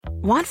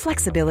Want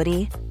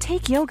flexibility?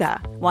 Take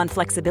yoga. Want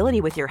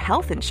flexibility with your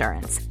health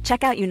insurance?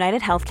 Check out United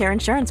Healthcare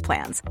Insurance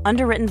Plans.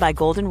 Underwritten by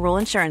Golden Rule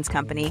Insurance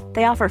Company,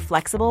 they offer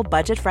flexible,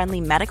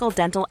 budget-friendly medical,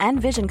 dental, and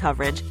vision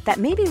coverage that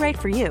may be right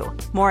for you.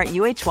 More at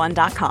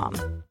uh1.com.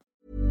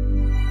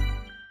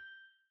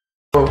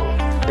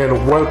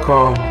 And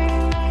welcome.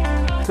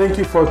 Thank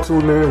you for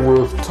tuning in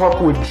with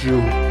Talk With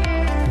Jew,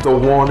 the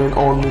one and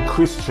only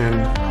Christian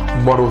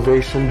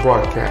motivation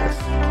broadcast,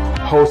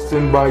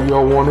 hosted by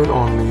your one and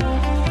only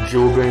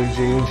Joe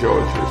Benjamin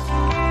Georges.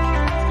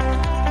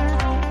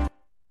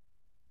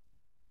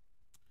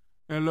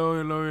 Hello,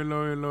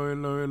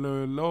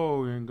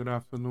 and good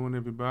afternoon,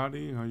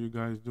 everybody. How you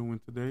guys doing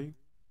today?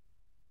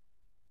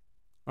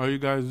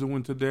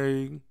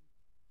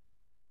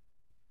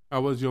 How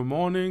was your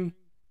morning?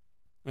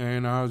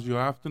 And how's your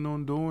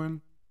afternoon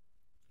doing?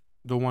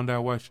 The one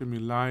that watching me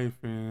live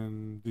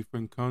in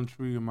different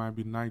country, it might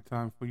be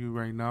nighttime for you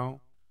right now.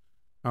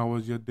 How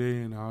was your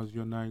day and how's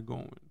your night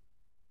going?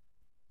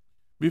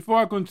 Before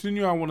I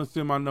continue, I want to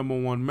say my number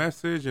one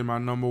message, and my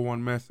number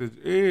one message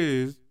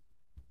is,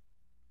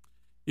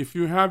 if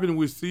you haven't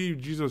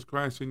received Jesus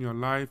Christ in your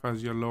life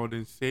as your Lord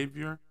and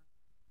Savior,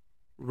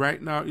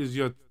 right now is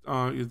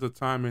the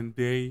time and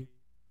day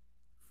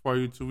for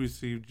you to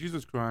receive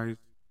Jesus Christ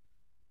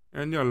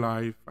in your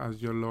life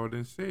as your Lord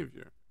and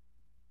Savior.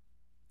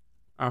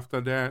 After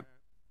that,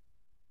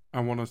 I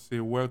want to say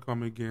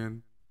welcome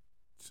again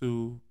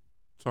to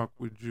Talk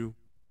With You.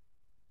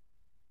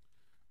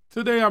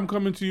 Today I'm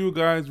coming to you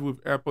guys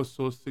with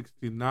episode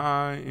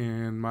 69,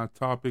 and my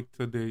topic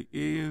today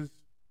is,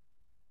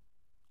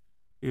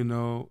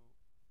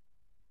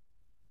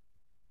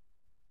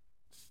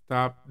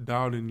 stop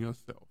doubting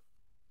yourself.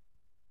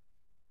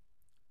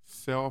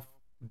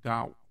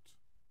 Self-doubt.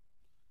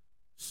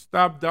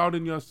 Stop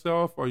doubting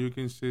yourself, or you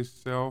can say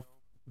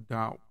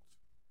self-doubt.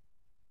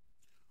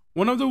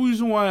 One of the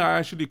reasons why I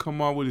actually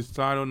come up with this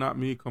title, not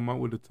me come up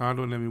with the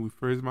title, let me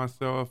rephrase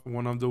myself.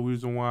 One of the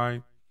reasons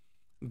why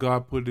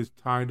God put this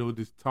title,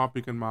 this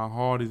topic in my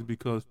heart is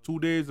because 2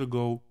 days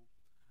ago,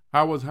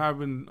 I was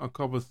having a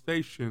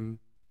conversation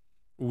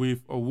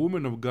with a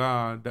woman of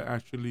God that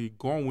actually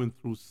going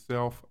through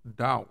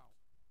self-doubt.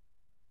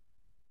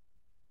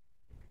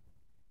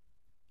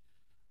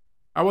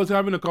 I was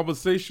having a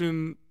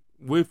conversation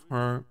with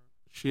her.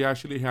 She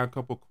actually had a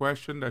couple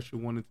questions that she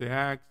wanted to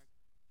ask.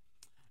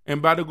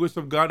 And by the grace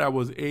of God, I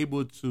was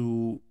able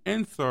to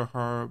answer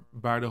her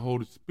by the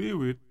Holy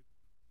Spirit.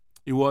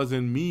 It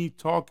wasn't me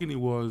talking,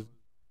 it was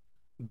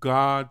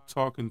God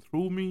talking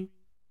through me,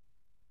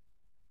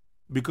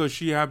 because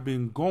she had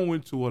been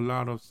going through a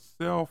lot of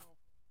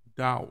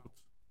self-doubt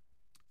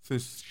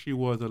since she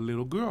was a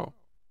little girl.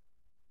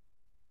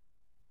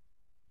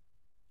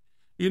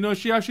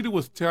 She actually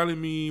was telling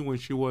me when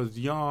she was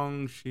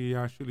young, she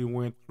actually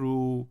went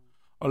through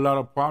a lot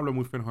of problems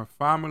within her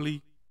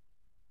family.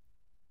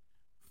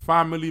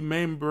 Family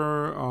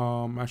member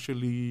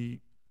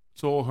actually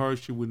told her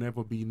she would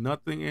never be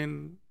nothing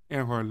in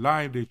her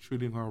life. They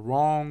treating her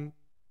wrong.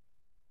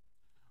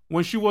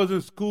 When she was in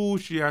school,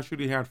 she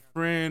actually had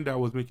friends that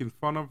was making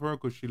fun of her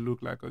because she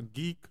looked like a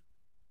geek.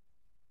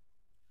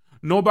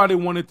 Nobody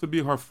wanted to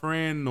be her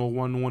friend. No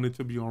one wanted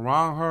to be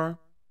around her.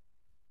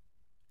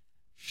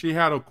 She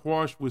had a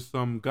crush with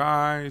some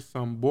guys,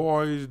 some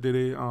boys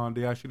that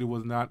they actually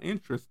was not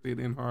interested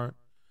in her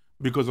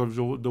because of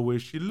the way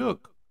she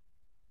looked,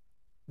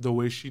 the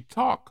way she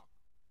talked.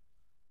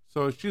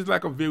 So she's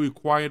like a very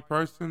quiet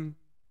person.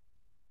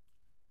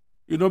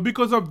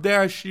 Because of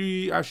that,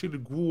 she actually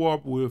grew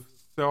up with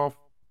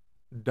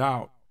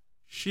self-doubt.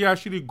 She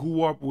actually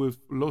grew up with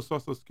low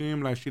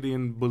self-esteem, like she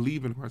didn't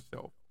believe in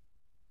herself.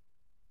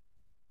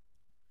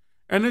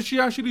 And then she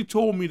actually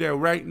told me that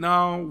right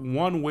now,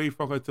 one way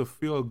for her to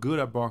feel good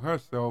about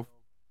herself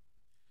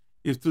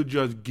is to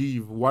just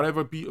give.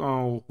 Whatever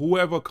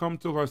whoever come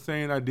to her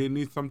saying that they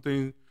need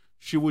something,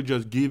 she would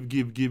just give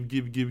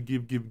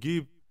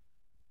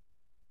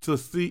to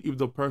see if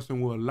the person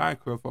will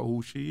like her for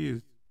who she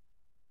is.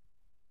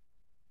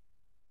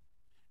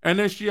 And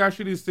then she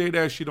actually said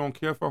that she don't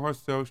care for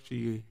herself.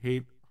 She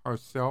hate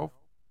herself.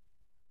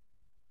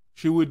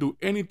 She would do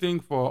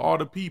anything for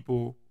other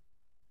people,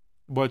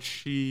 but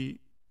she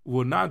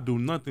will not do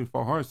nothing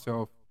for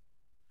herself.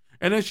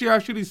 And then she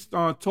actually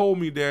told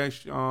me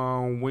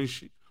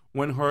that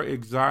when her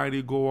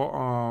anxiety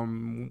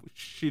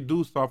she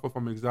do suffer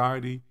from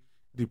anxiety,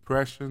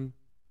 depression,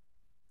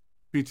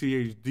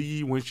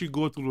 PTSD. When she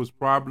go through those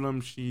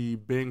problems, she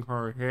bang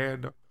her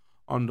head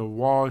on the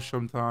wall.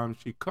 Sometimes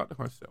she cut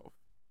herself.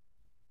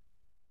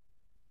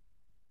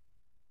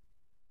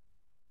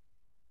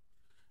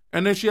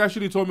 And then she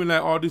actually told me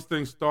like all these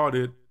things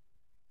started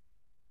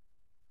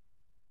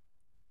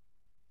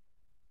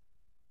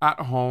at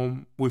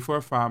home with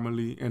her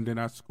family and then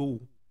at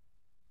school.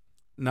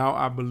 Now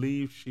I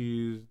believe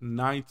she's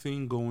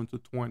 19 going to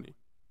 20.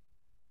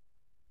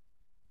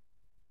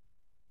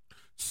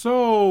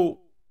 So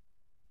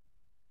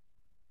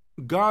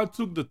God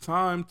took the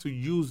time to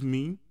use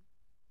me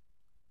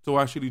to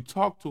actually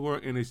talk to her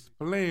and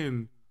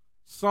explain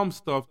some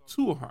stuff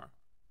to her.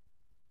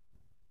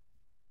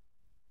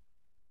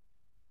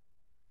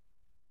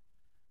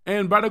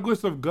 And by the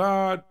grace of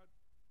God,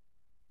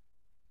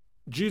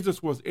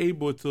 Jesus was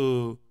able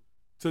to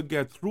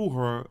get through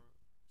her,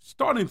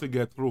 starting to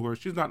get through her.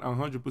 She's not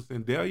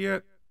 100% there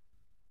yet,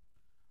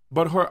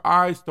 but her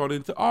eyes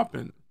starting to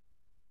open.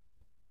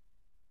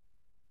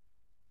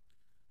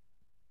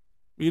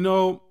 You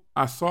know,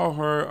 I saw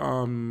her.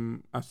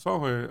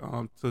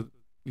 To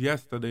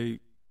yesterday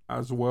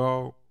as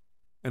well,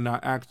 and I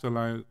asked her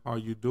like, "How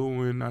you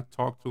doing?" I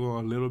talked to her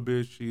a little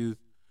bit. She's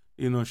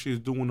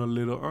doing a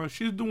little.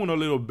 She's doing a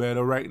little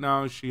better right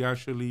now. She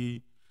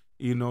actually,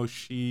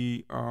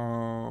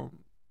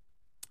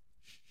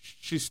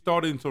 she's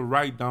starting to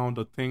write down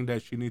the thing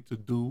that she needs to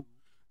do,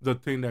 the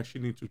thing that she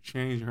needs to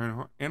change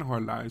in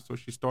her life. So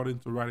she's starting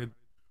to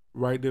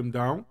write them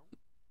down.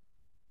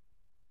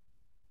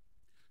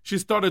 She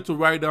started to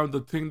write down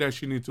the thing that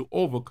she needs to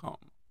overcome.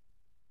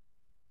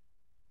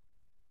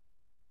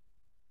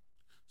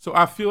 So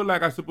I feel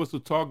like I'm supposed to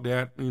talk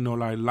that,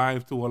 like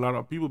live to a lot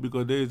of people,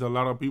 because there's a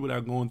lot of people that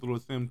are going through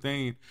the same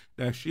thing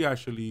that she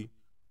actually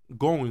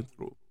going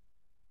through.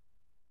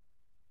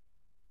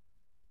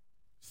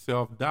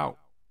 Self-doubt.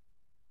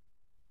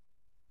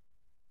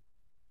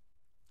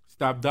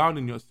 Stop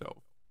doubting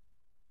yourself.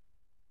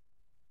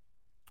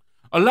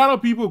 A lot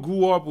of people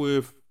grew up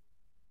with,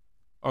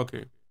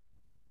 okay.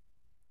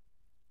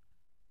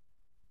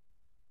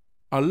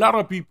 A lot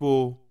of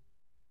people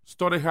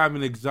started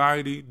having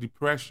anxiety,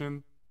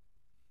 depression,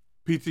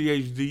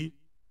 PTSD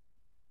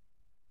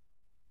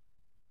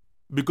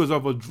because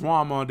of a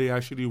drama they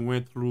actually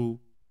went through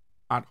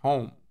at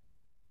home.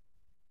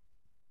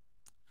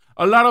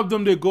 A lot of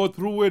them, they go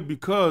through it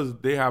because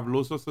they have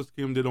low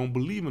self-esteem. They don't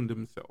believe in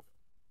themselves.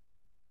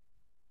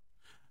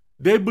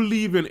 They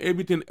believe in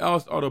everything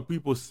else other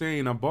people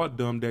saying about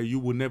them, that you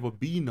will never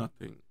be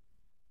nothing.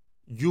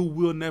 You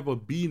will never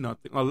be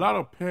nothing. A lot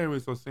of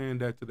parents are saying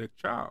that to their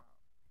child.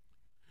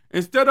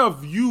 Instead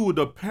of you,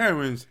 the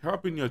parents,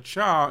 helping your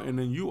child, and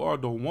then you are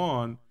the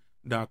one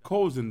that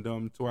causing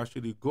them to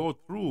actually go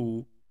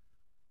through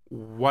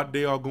what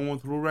they are going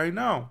through right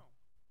now.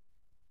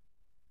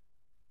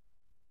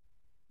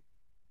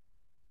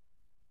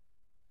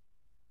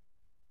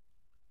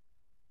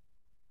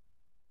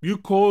 You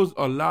cause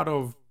a lot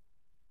of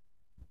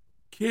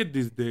kids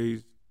these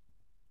days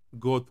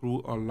go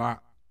through a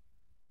lot.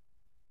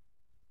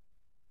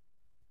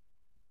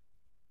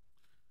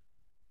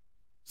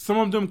 Some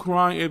of them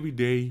crying every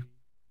day.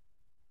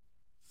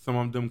 Some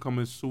of them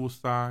commit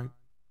suicide.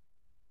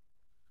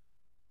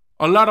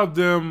 A lot of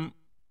them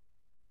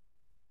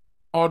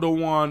are the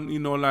one,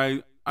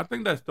 like, I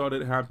think that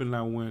started happening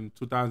like when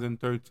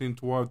 2013,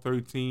 12,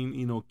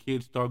 13,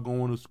 kids start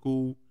going to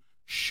school,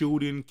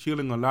 shooting,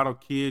 killing a lot of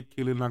kids,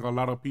 killing like a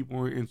lot of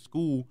people in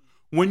school.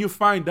 When you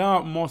find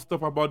out more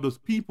stuff about those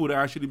people that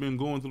actually been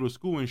going through the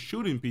school and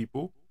shooting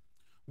people,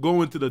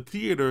 going to the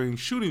theater and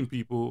shooting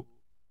people,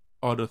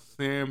 are the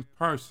same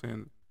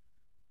person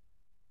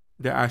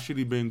that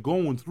actually been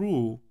going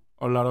through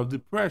a lot of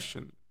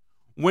depression.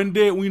 When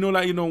they,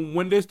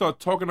 when they start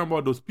talking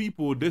about those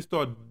people, they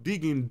start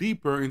digging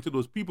deeper into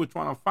those people,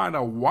 trying to find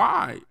out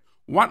why,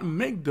 what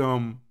make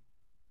them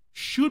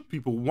shoot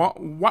people,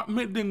 what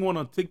made them want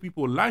to take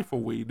people's life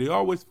away. They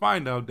always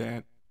find out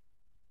that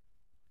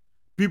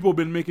people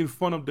been making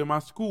fun of them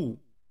at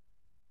school.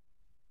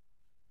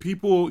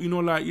 People,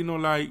 like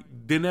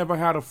they never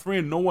had a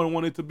friend. No one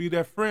wanted to be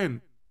their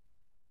friend.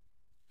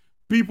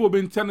 People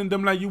been telling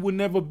them like you would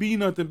never be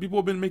nothing.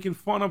 People been making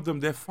fun of them,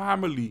 their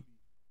family.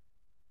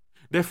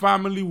 Their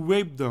family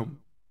raped them.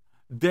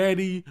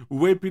 Daddy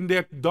raping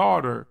their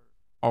daughter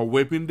or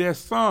raping their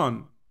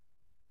son.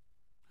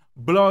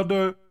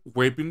 Brother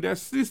raping their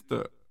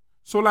sister.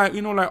 So like,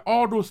 like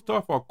all those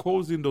stuff are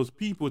causing those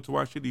people to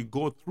actually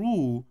go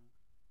through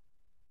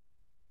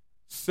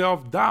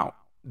self-doubt.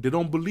 They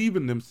don't believe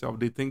in themselves.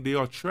 They think they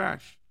are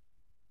trash.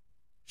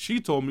 She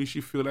told me she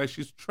feel like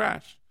she's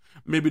trash.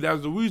 Maybe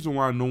that's the reason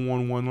why no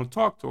one want to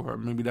talk to her.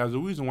 Maybe that's the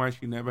reason why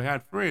she never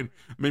had friends.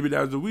 Maybe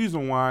that's the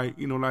reason why,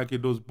 like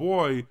those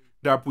boys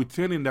that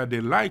pretending that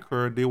they like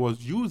her, they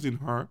was using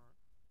her.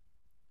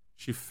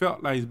 She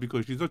felt like it's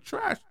because she's a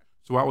trash.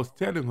 So I was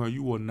telling her,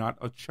 you are not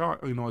a trash.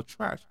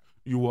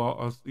 You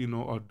are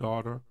a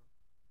daughter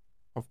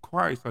of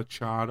Christ, a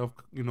child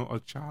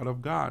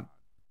of God.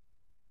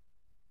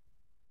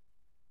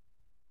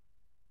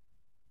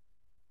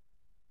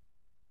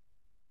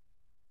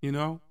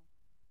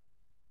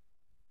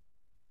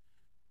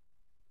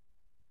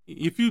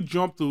 If you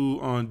jump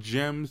to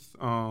James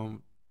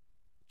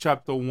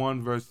chapter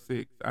 1 verse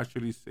 6,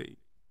 actually say,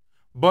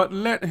 but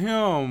let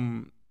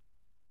him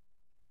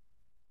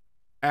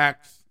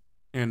act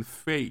in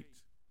faith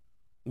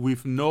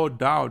with no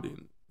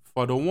doubting.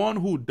 For the one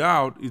who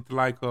doubt is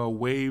like a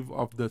wave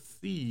of the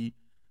sea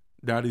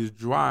that is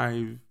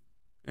driven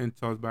and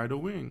tossed by the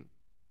wind.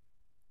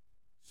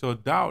 So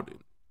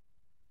doubting.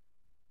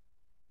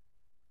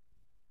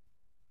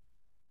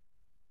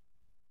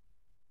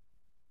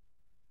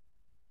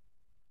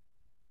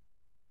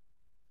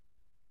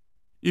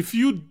 If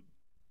you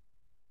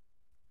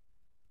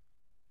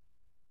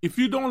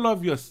don't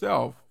love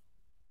yourself,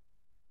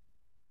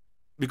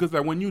 Because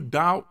like when you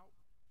doubt,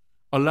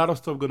 a lot of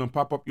stuff gonna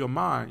pop up your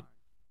mind.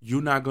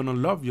 You're not gonna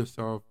love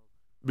yourself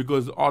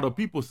because other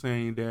people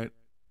saying that,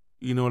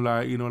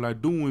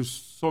 like doing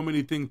so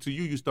many things to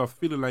you, you start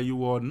feeling like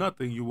you are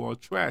nothing, you are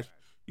trash.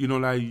 You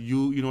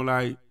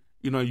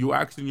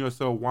asking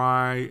yourself,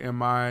 why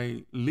am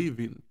I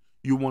living?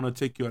 You want to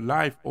take your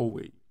life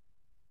away.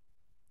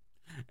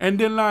 And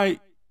then like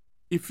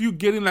if you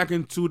getting like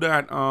into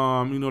that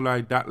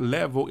like that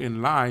level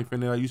in life,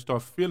 and then like, you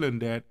start feeling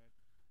that,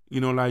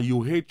 like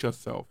you hate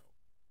yourself.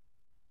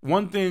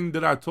 One thing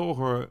that I told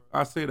her,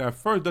 I said that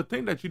first, the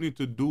thing that you need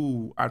to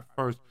do at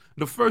first,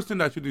 the first thing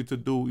that you need to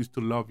do is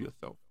to love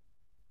yourself.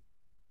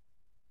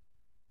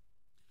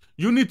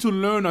 You need to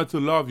learn how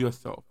to love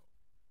yourself.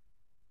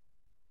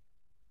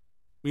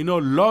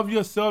 Love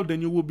yourself,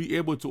 then you will be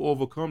able to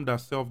overcome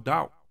that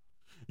self-doubt.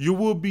 You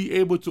will be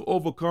able to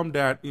overcome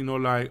that,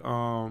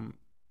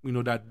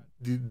 that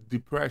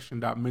depression,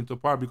 that mental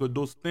part, because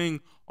those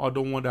things are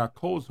the one that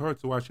cause her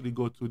to actually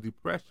go to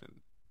depression.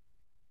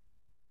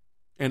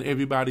 And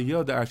everybody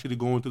else that actually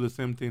going through the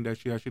same thing that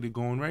she actually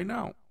going right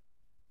now.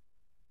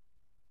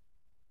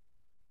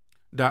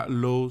 That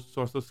low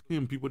source of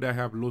esteem, people that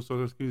have low source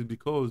of esteem is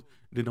because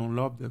they don't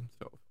love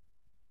themselves.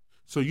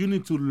 So you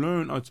need to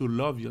learn how to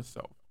love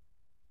yourself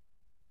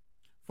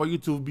for you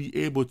to be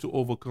able to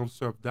overcome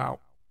self-doubt.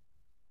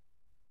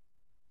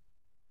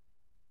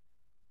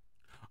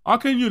 How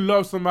can you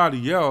love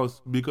somebody else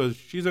because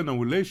she's in a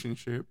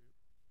relationship?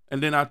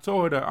 And then I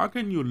told her that, how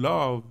can you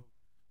love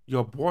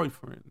your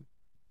boyfriend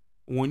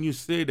when you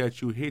say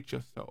that you hate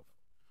yourself?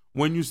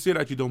 When you say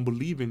that you don't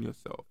believe in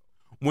yourself?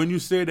 When you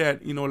say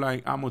that,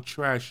 like I'm a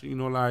trash,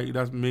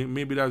 like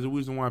maybe that's the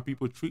reason why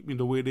people treat me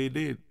the way they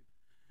did.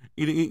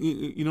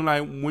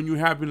 Like when you're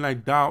having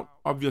like doubt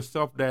of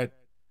yourself that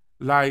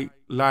like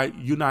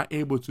you're not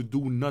able to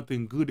do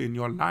nothing good in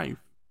your life,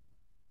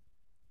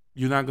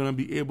 you're not gonna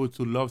be able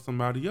to love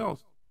somebody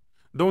else.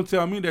 Don't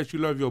tell me that you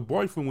love your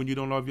boyfriend when you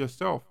don't love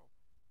yourself.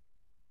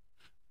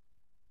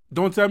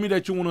 Don't tell me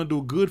that you want to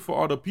do good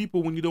for other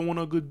people when you don't want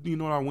to good,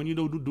 like when you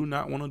do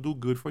not want to do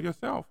good for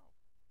yourself.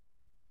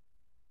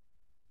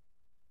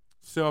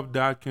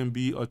 Self-doubt can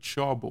be a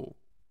trouble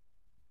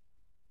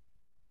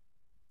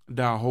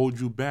that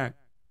holds you back.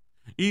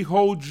 It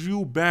holds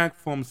you back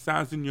from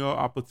seizing your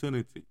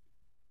opportunity.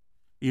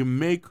 It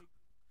make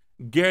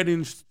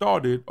getting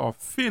started or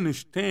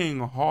finish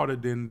things harder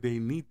than they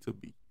need to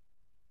be.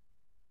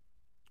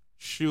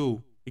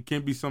 Sure, it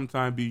can be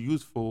sometimes be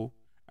useful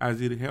as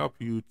it help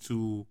you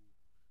to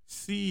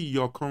see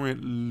your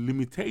current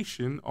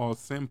limitation or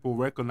simple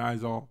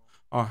recognize or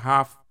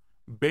half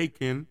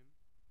bacon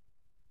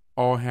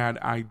or had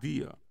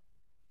idea.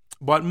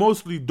 But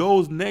mostly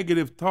those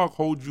negative talk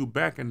hold you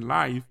back in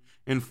life,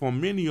 and for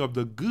many of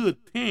the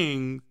good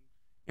things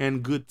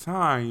and good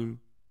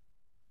time,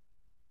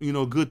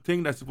 good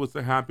thing that's supposed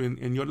to happen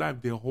in your life,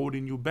 they're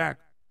holding you back.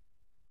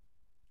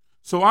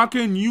 So how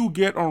can you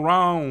get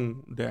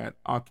around that?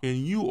 How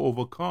can you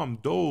overcome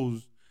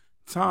those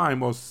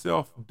time of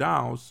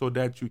self-doubt so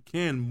that you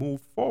can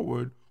move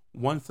forward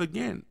once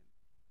again?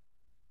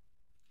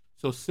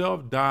 So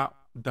self-doubt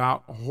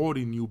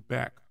holding you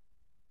back.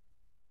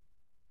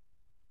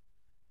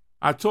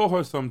 I told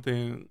her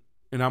something,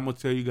 and I'm going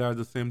to tell you guys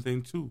the same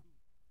thing too.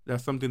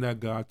 That's something that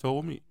God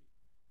told me.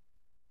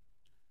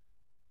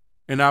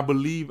 And I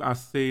believe I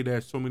say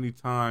that so many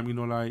times,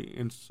 like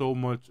in so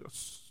much,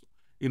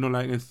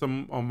 like in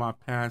some of my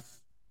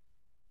past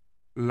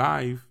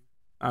life,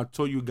 I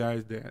told you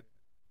guys that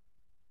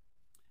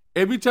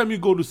every time you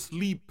go to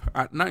sleep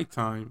at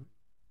nighttime,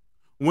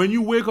 when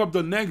you wake up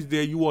the next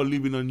day, you are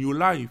living a new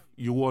life.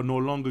 You are no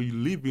longer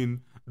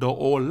living the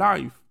old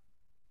life.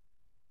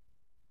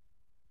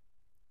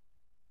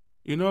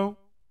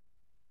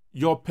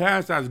 Your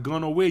past has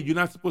gone away. You're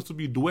not supposed to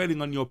be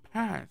dwelling on your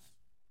past.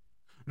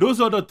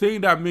 Those are the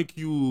things that make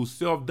you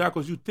self-doubt,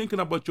 because you're thinking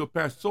about your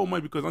past so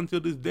much, because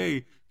until this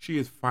day, she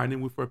is fighting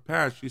with her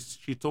past.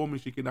 She told me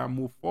she cannot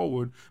move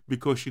forward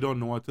because she don't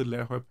know how to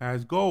let her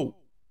past go.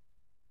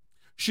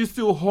 She's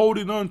still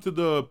holding on to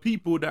the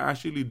people that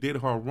actually did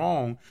her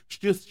wrong.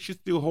 She's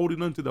still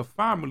holding on to the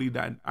family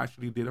that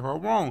actually did her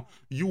wrong.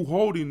 You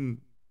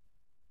holding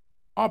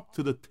up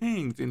to the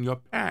things in your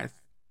past.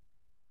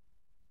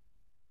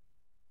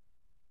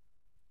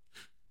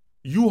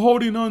 You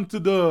holding on to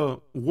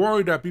the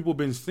word that people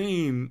been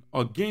saying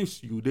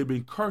against you. They've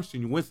been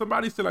cursing you. When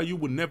somebody said like you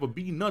would never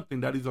be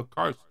nothing, that is a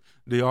curse.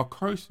 They are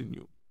cursing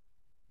you.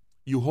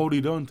 You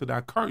holding on to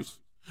that curse.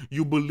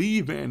 You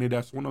believe in it.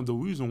 That's one of the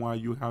reasons why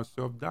you have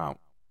self-doubt.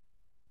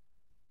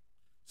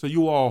 So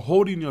you are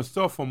holding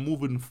yourself from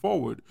moving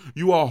forward.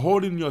 You are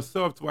holding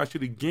yourself to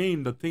actually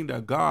gain the thing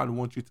that God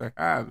wants you to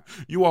have.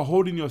 You are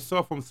holding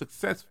yourself from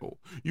successful.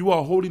 You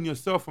are holding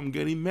yourself from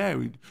getting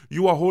married.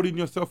 You are holding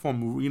yourself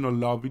from,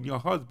 loving your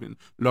husband,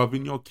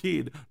 loving your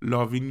kid,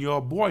 loving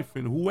your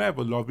boyfriend,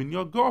 whoever, loving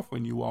your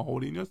girlfriend. You are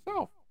holding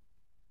yourself.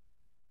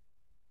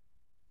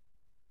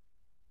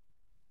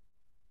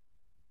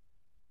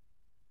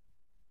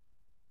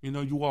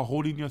 You are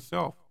holding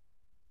yourself.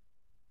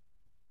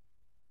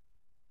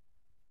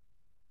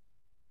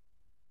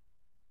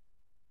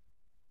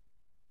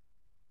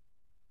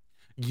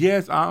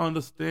 Yes, I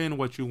understand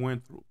what you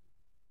went through.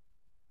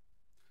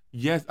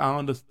 Yes, I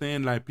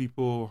understand like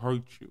people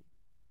hurt you.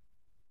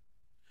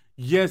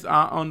 Yes,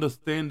 I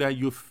understand that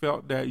you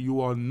felt that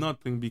you are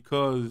nothing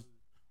because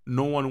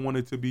no one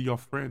wanted to be your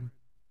friend.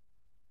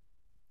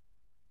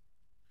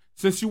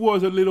 Since you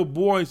was a little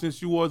boy,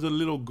 since you was a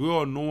little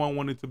girl, no one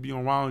wanted to be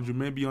around you.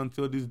 Maybe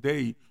until this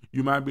day,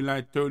 you might be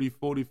like 30,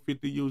 40,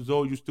 50 years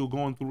old, you're still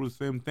going through the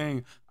same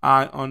thing.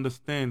 I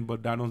understand,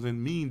 but that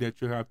doesn't mean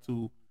that you have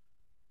to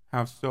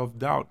have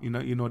self-doubt.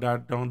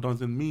 That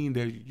doesn't mean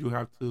that you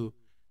have to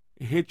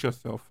hate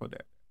yourself for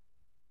that.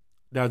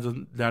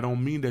 That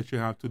don't mean that you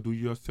have to do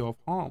yourself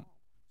harm.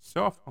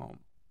 Self-harm.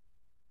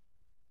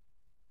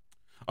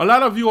 A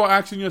lot of you are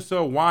asking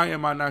yourself, why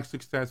am I not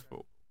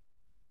successful?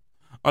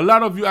 A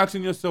lot of you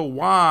asking yourself,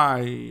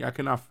 why I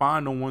cannot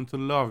find no one to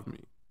love me?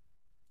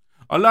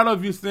 A lot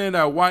of you saying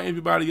that why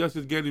everybody else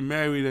is getting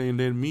married and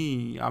then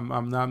me,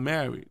 I'm not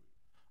married.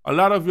 A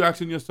lot of you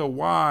asking yourself,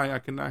 why I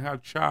cannot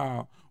have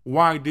child?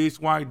 Why this,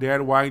 why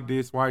that, why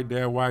this, why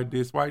that, why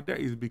this, why that?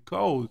 Is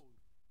because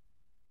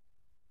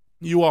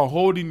you are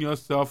holding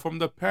yourself from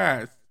the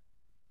past.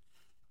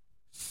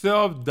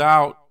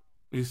 Self-doubt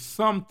is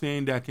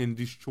something that can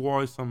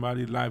destroy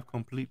somebody's life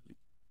completely.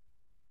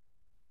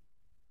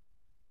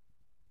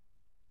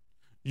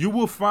 You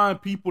will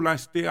find people that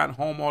stay at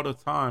home all the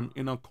time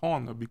in a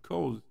corner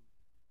because,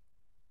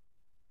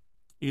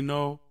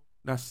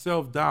 that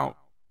self-doubt,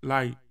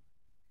 like,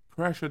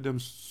 pressure them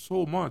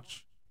so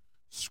much,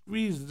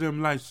 squeeze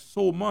them like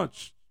so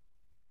much.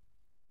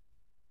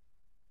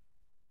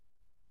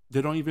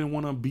 They don't even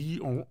want to be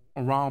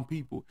around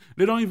people.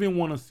 They don't even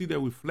want to see their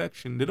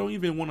reflection. They don't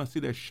even want to see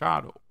their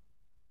shadow.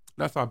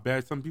 That's how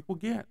bad some people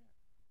get.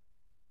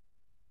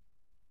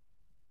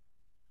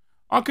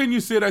 How can you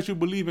say that you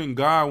believe in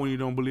God when you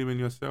don't believe in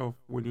yourself,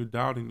 when you're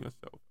doubting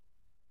yourself?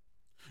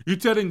 You're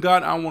telling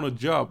God, I want a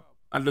job.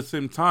 At the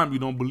same time, you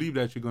don't believe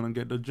that you're going to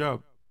get the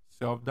job.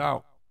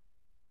 Self-doubt.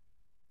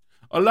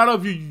 A lot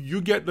of you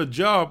get the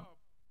job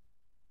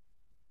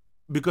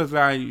because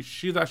like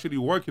she's actually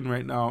working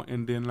right now,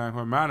 and then like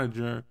her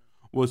manager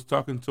was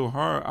talking to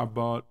her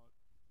about,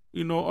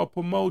 a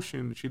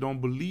promotion. She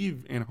don't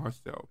believe in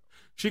herself.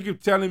 She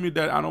kept telling me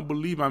that I don't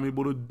believe I'm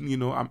able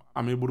to,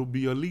 I'm able to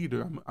be a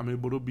leader. I'm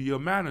able to be a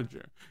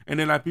manager. And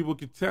then like people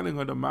keep telling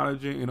her, the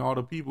manager and all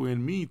the people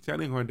and me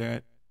telling her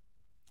that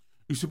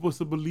you're supposed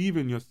to believe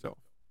in yourself.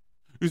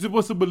 You're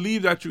supposed to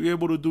believe that you're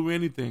able to do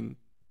anything.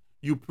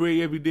 You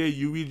pray every day,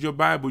 you read your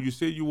Bible, you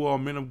say you are a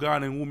man of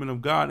God and woman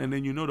of God, and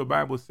then the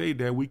Bible say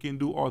that we can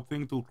do all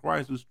things through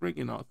Christ who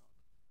strengthens us.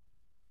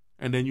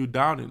 And then you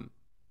doubting.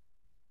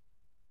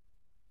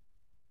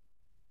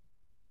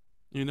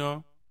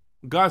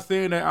 God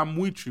saying that I'm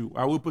with you,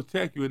 I will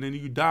protect you, and then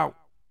you doubt.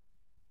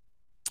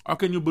 How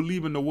can you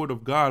believe in the word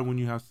of God when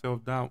you have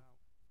self-doubt?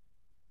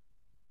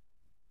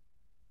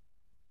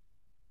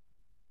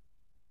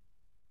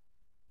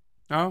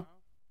 Huh?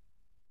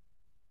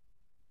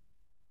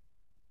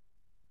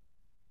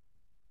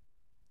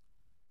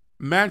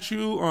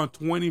 Matthew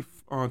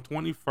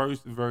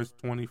 21st, verse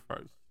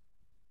 21st.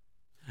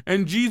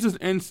 And Jesus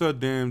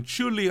answered them,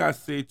 truly I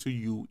say to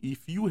you,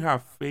 if you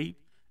have faith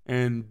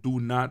and do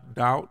not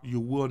doubt, you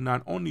will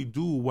not only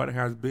do what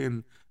has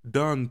been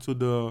done to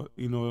the,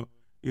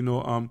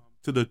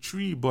 to the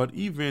tree, but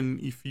even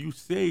if you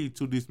say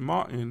to this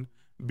mountain,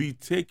 be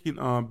take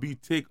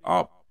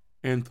up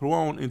and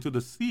thrown into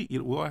the sea,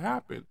 it will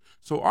happen.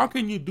 So how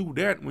can you do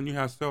that when you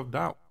have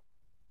self-doubt?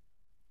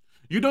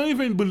 You don't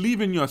even believe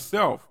in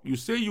yourself. You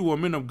say you are a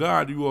man of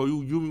God, you are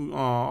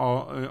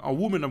a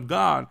woman of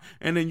God,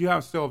 and then you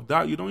have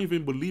self-doubt. You don't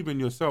even believe in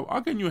yourself. How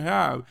can you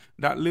have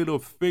that little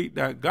faith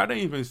that God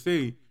didn't even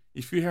say,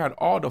 if you had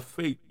all the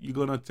faith,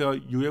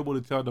 you're able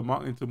to tell the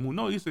mountain to move?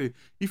 No, he said,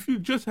 if you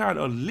just had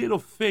a little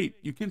faith,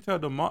 you can tell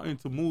the mountain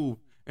to move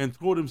and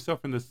throw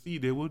themselves in the sea,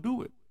 they will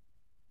do it.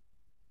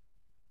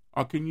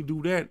 How can you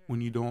do that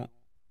when you don't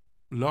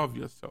love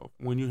yourself,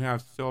 when you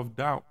have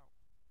self-doubt?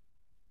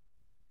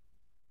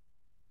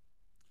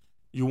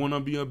 You want to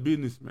be a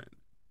businessman.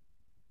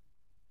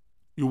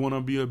 You want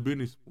to be a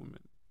businesswoman.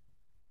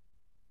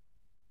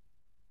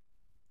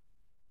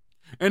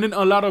 And then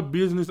a lot of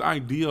business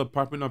idea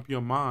popping up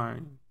your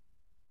mind.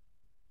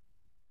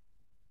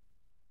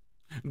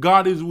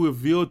 God is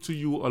revealed to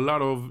you a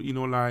lot of,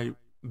 like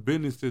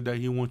businesses that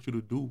he wants you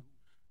to do.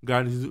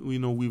 God is,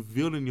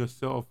 revealing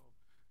yourself,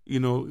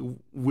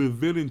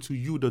 revealing to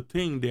you the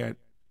thing that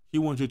he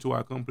wants you to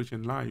accomplish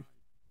in life.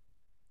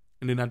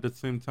 And then at the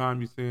same time,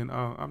 you're saying,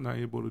 oh, I'm not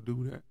able to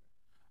do that.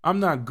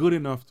 I'm not good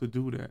enough to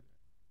do that.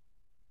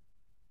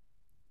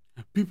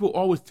 People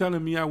always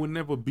telling me I would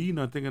never be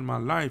nothing in my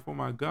life. Oh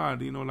my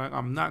God, like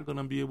I'm not going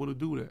to be able to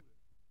do that.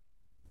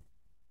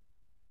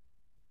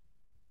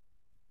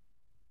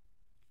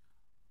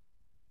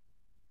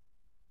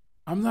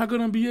 I'm not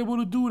going to be able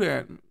to do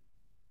that.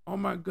 Oh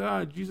my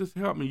God, Jesus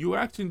help me. You're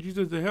asking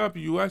Jesus to help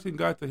you. You're asking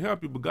God to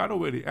help you, but God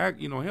already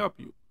help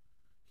you.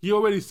 He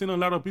already sent a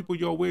lot of people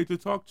your way to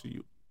talk to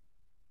you.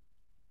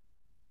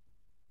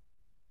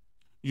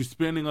 You're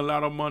spending a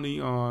lot of money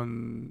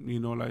on,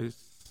 like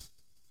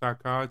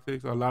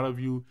psychiatrists. A lot of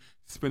you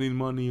spending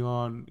money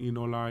on,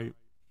 like,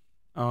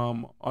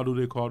 how do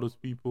they call those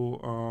people?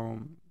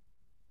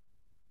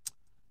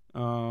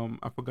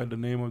 I forgot the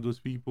name of those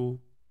people.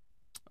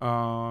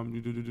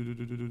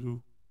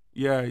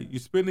 Yeah, you're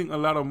spending a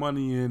lot of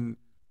money in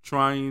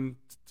trying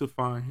to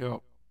find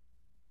help.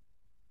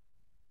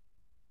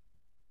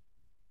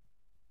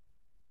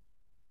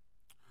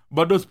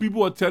 But those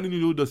people are telling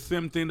you the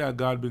same thing that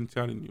God been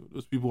telling you.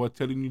 Those people are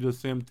telling you the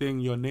same thing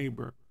your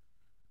neighbor.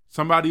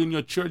 Somebody in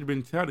your church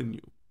been telling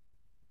you.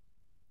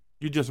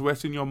 You're just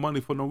wasting your money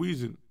for no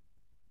reason.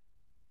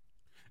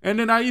 And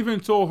then I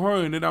even told her,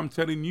 and then I'm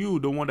telling you,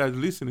 the one that's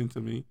listening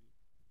to me,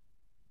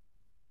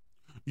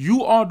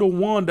 you are the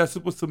one that's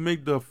supposed to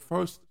make the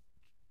first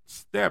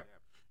step.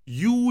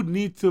 You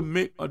need to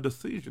make a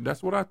decision.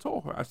 That's what I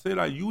told her. I said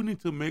that you need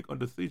to make a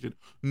decision.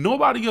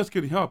 Nobody else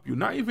can help you,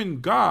 not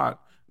even God.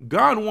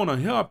 God want to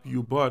help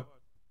you, but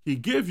he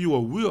gave you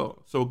a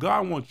will. So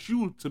God wants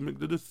you to make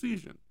the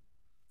decision.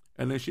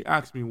 And then she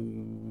asked me,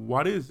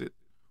 what is it?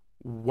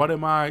 What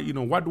am I,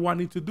 what do I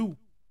need to do?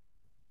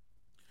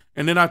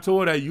 And then I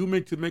told her that you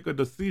need to make a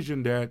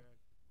decision that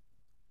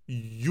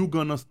you're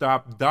going to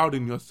stop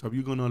doubting yourself.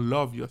 You're going to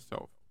love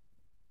yourself.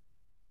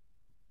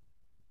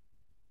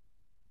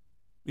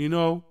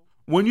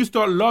 When you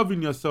start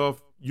loving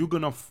yourself, you're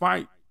going to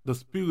fight the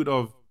spirit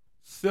of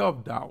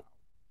self-doubt.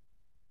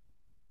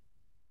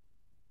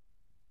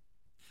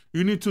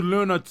 You need to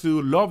learn how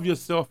to love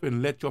yourself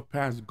and let your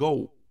past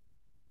go.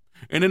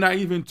 And then I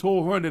even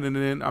told her that, and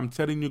then I'm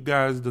telling you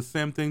guys the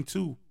same thing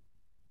too.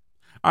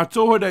 I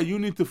told her that you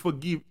need to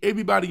forgive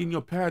everybody in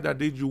your past that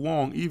did you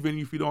wrong, even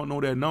if you don't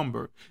know their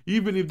number.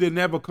 Even if they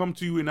never come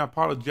to you and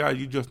apologize,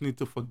 you just need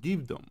to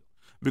forgive them.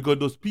 Because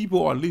those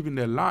people are living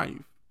their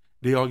life.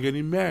 They are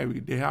getting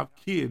married. They have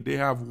kids. They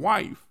have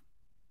wife.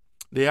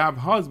 They have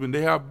husband.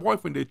 They have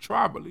boyfriend. They're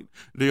traveling.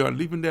 They are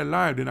living their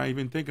life. They're not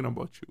even thinking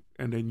about you.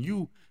 And then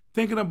you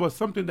thinking about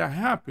something that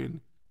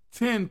happened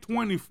 10,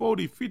 20,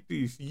 40,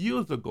 50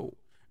 years ago.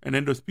 And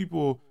then those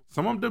people,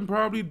 some of them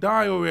probably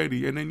die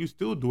already, and then you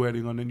still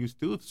dwelling on, and you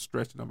still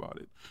stressing about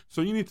it.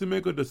 So you need to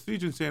make a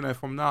decision saying that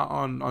from now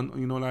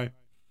on,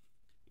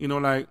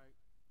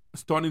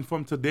 starting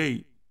from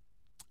today,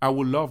 I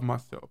will love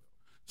myself.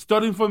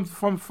 Starting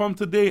from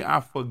today, I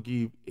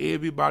forgive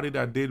everybody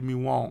that did me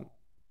wrong.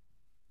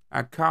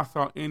 I cast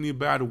out any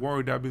bad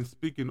word that been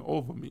speaking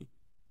over me.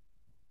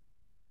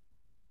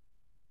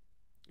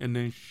 And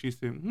then she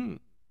said,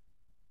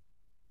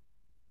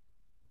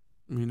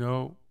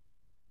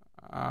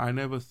 I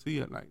never see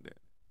it like that.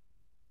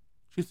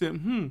 She said,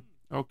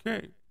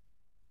 okay.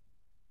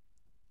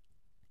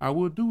 I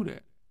will do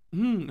that.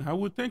 I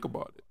will think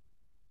about it.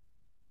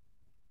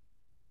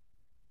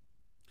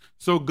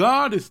 So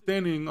God is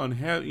standing on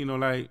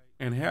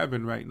in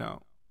heaven right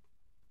now.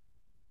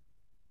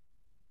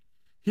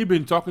 He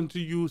been talking to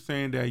you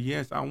saying that,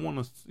 yes, I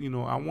want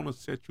to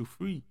set you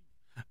free.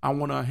 I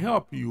want to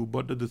help you,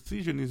 but the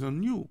decision is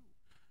on you.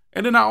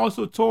 And then I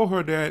also told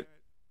her that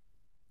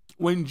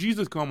when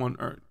Jesus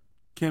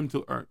came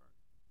to earth,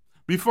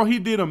 before he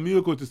did a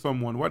miracle to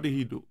someone, what did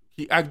he do?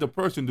 He asked the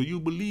person, do you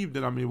believe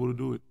that I'm able to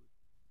do it?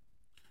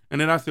 And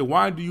then I said,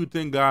 why do you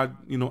think God,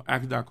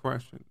 asked that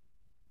question?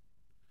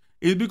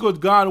 It's because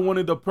God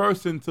wanted the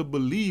person to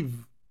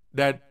believe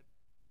that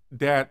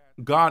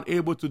God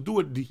able to do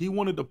it. He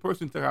wanted the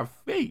person to have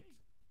faith.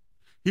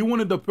 He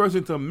wanted the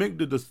person to make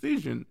the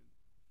decision.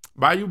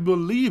 By you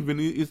believing,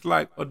 it's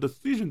like a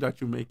decision that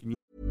you're making.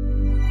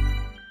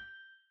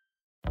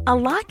 A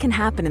lot can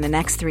happen in the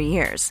next 3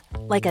 years.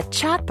 Like a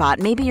chatbot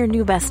may be your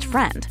new best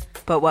friend.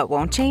 But what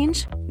won't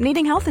change?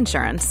 Needing health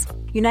insurance.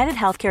 United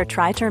Healthcare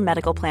Tri-Term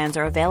Medical Plans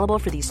are available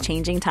for these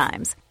changing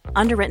times.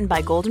 Underwritten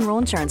by Golden Rule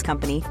Insurance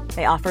Company,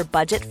 they offer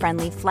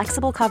budget-friendly,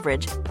 flexible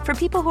coverage for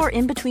people who are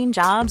in between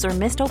jobs or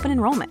missed open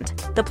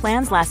enrollment. The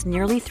plans last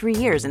nearly 3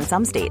 years in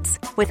some states,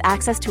 with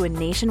access to a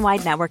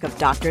nationwide network of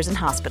doctors and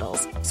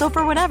hospitals. So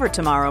for whatever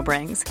tomorrow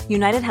brings,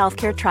 United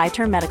Healthcare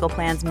Tri-Term Medical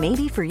Plans may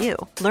be for you.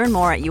 Learn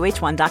more at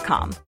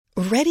uh1.com.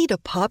 Ready to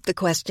pop the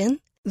question?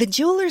 The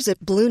jewelers at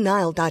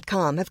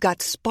BlueNile.com have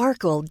got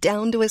sparkle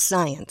down to a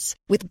science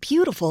with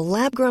beautiful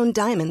lab-grown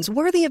diamonds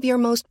worthy of your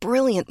most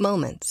brilliant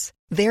moments.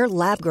 Their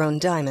lab-grown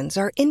diamonds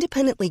are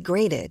independently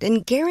graded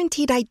and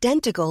guaranteed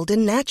identical to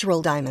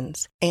natural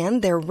diamonds,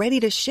 and they're ready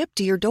to ship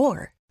to your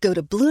door. Go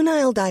to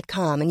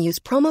BlueNile.com and use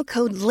promo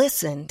code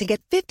LISTEN to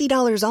get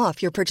 $50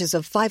 off your purchase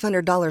of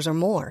 $500 or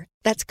more.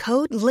 That's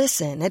code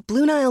LISTEN at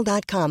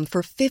BlueNile.com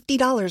for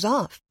 $50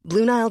 off.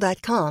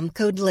 BlueNile.com,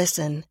 code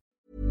LISTEN.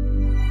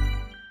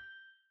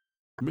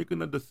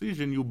 Making a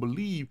decision, you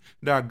believe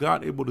that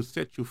God able to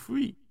set you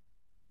free.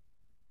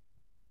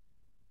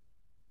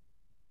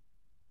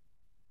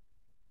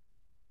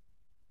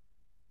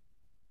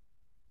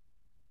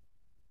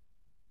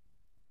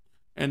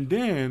 And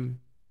then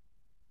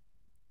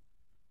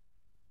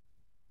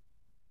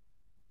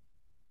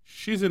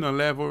she's in a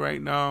level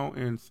right now,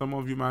 and some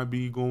of you might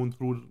be going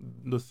through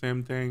the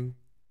same thing.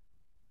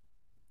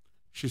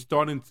 She's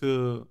starting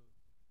to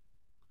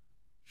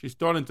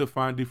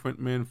find different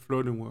men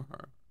flirting with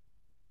her.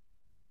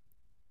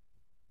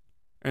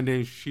 And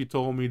then she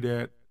told me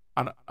that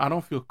I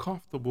don't feel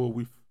comfortable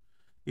with,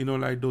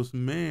 like those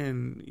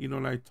men,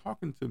 like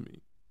talking to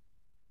me.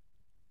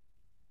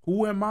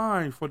 Who am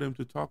I for them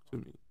to talk to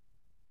me?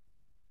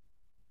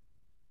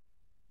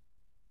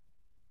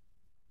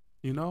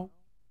 You know?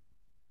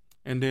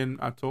 And then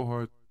I told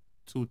her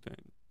two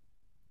things.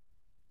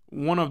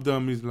 One of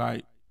them is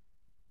like,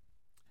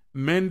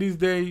 men these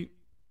days,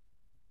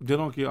 they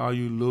don't care how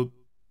you look.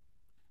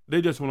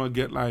 They just want to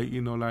get like,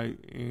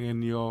 like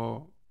in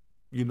your,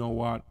 in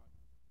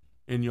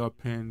your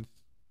pants.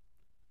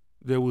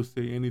 They will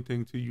say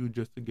anything to you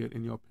just to get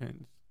in your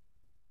pants.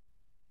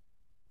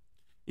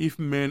 If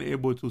men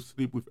able to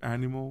sleep with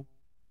animal,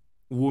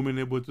 women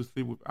able to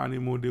sleep with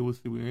animal, they will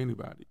sleep with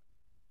anybody.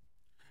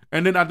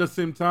 And then at the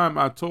same time,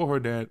 I told her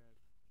that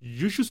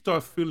you should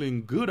start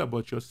feeling good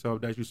about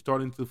yourself, that you're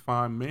starting to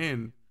find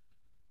men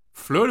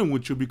flirting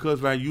with you,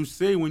 because like you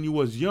say, when you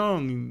was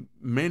young,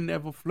 men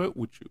never flirt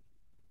with you.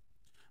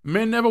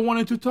 Men never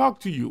wanted to talk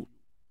to you.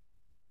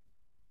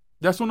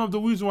 That's one of the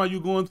reasons why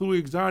you're going through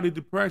anxiety,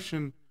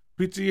 depression,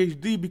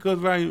 PTSD, because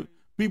like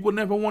people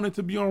never wanted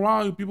to be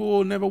around you.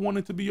 People never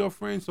wanted to be your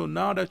friends. So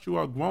now that you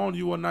are grown,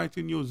 you are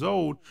 19 years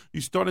old,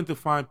 you're starting to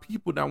find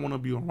people that want to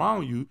be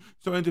around you,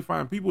 starting to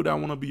find people that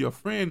want to be your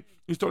friend.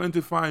 You're starting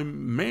to find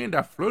men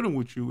that flirting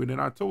with you. And then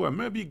I told her,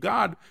 maybe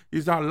God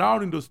is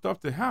allowing those stuff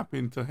to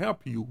happen to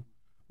help you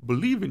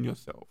believe in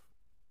yourself.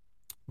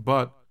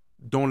 But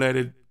don't let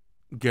it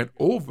get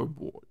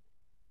overboard.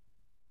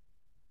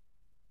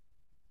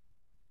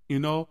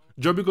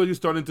 Just because you're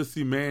starting to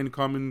see men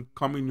coming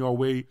your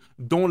way,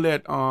 don't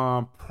let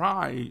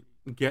pride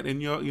get in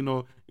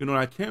your,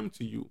 like came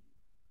to you.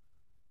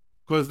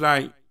 Because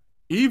like,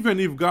 even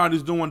if God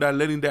is doing that,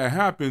 letting that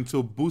happen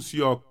to boost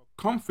your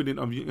confidence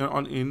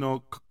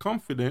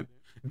confident,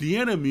 the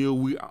enemy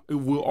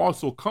will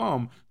also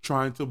come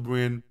trying to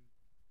bring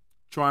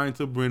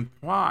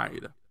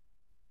pride.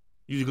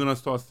 You're gonna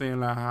start saying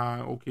like,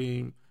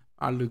 okay,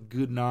 I look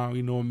good now,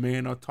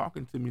 men are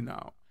talking to me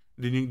now.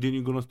 Then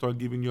you're gonna start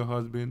giving your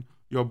husband,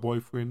 your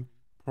boyfriend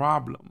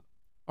problem,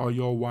 or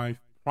your wife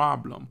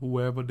problem,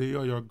 whoever they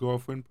are, your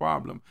girlfriend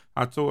problem.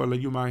 I told her like,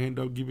 you might end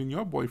up giving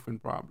your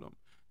boyfriend problem.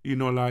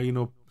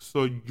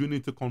 So you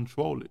need to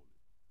control it.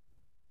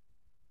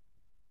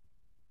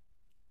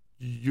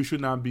 You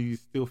should not be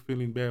still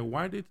feeling bad.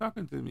 Why are they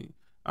talking to me?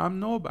 I'm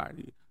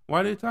nobody.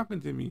 Why are they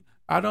talking to me?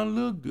 I don't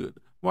look good.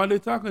 Why are they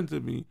talking to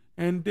me?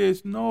 And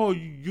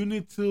you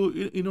need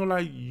to,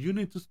 you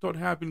need to start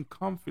having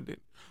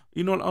confidence.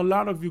 A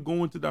lot of you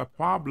go into that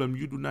problem,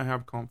 you do not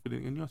have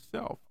confidence in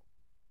yourself.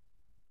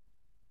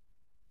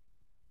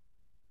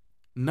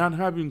 Not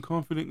having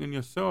confidence in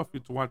yourself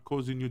is what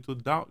causing you to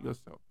doubt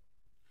yourself.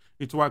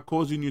 It's what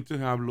causing you to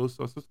have low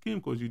self-esteem,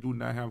 because you do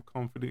not have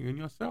confidence in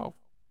yourself.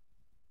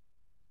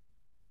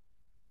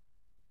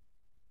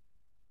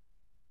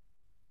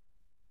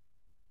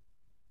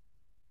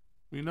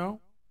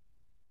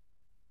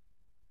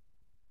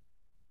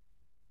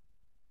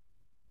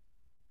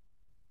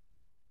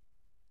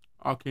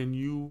 How can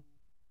you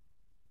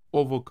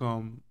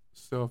overcome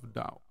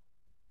self-doubt?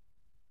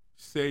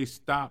 Say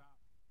stop.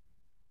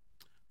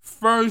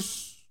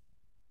 First,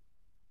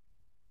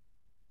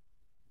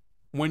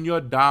 when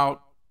your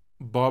doubt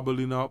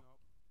bubbling up,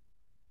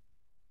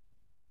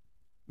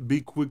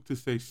 be quick to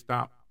say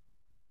stop.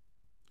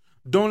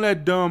 Don't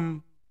let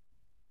them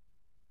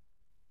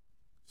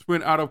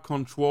spin out of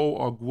control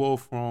or grow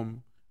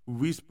from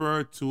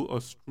whisper to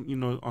a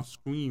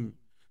scream.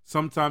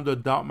 Sometimes the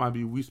doubt might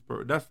be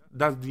whispered.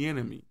 That's the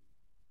enemy.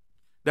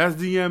 That's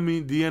the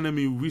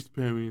enemy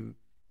whispering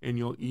in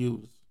your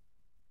ears,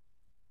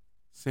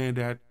 saying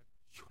that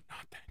you're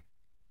nothing.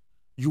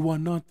 You are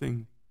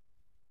nothing.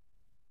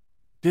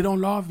 They don't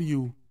love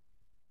you.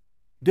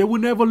 They will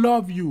never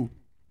love you.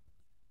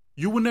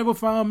 You will never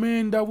find a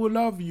man that will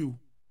love you.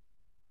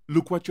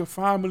 Look what your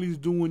family is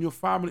doing,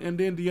 and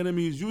then the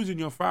enemy is using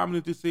your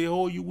family to say,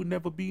 oh, you will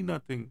never be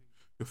nothing.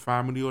 Your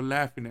family are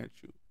laughing at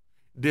you.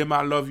 They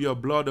might love your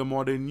brother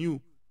more than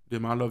you. They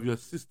might love your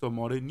sister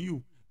more than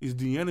you. It's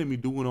the enemy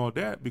doing all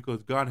that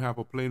because God have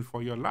a plan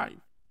for your life.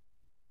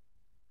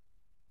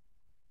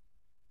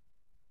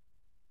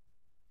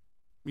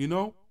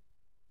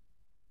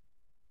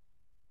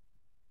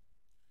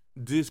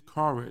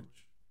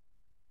 Discourage.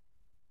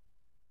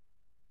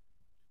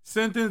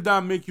 Sentence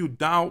that make you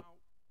doubt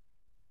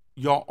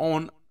your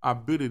own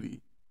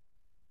ability.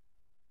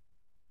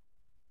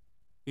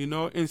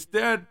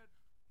 Instead,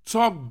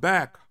 talk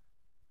back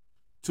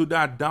to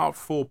that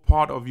doubtful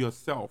part of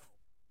yourself,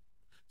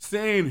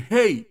 saying,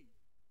 hey,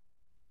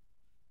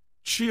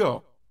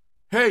 chill.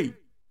 Hey,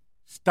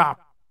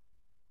 stop.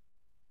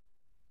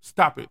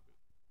 Stop it.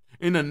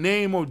 In the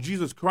name of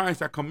Jesus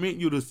Christ, I command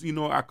you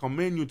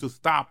to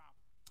stop.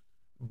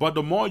 But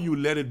the more you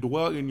let it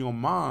dwell in your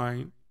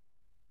mind,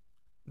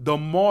 the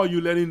more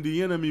you letting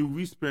the enemy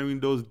whispering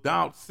those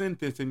doubt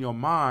sentences in your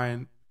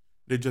mind,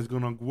 they're just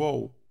gonna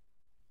grow.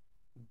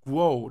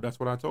 Grow. That's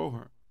what I told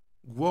her.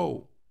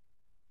 Grow.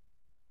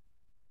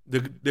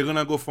 They're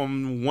gonna go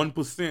from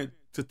 1%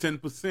 to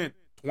 10%,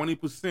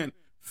 20%,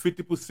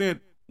 50%,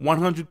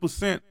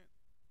 100%.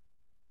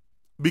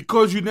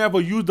 Because you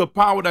never used the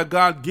power that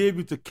God gave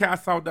you to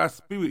cast out that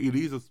spirit. It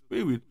is a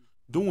spirit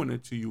doing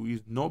it to you.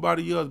 It's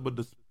nobody else but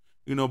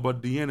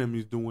the enemy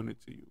is doing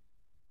it to you.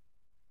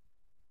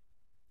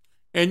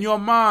 And your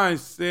mind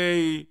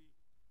say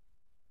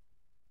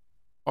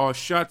or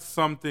shout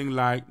something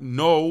like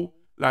no,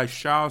 like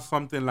shout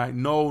something like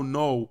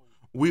no,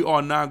 we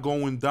are not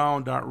going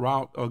down that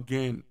route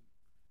again.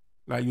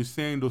 Like you're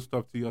saying those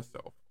stuff to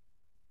yourself.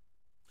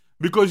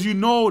 Because you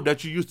know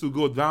that you used to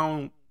go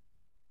down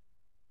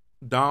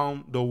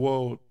the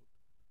world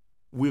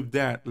with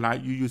that,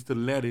 like you used to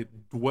let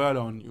it dwell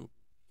on you.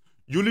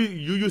 You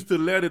used to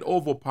let it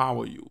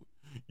overpower you.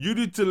 You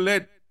need to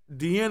let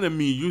the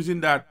enemy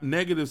using that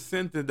negative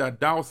sentence, that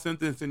doubt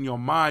sentence in your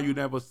mind, you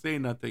never say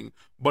nothing.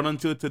 But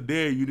until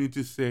today, you need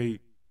to say,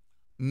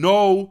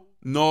 no,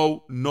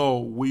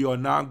 we are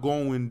not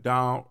going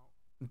down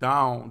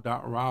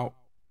that route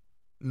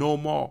no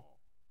more.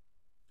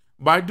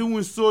 By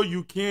doing so,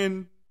 you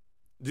can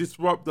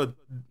disrupt the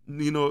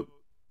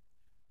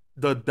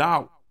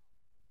doubt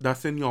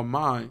that's in your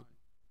mind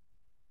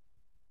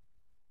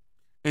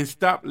and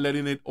stop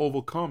letting it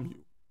overcome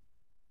you.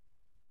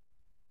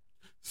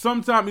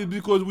 Sometimes it's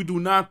because we do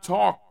not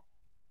talk.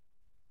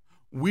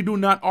 We do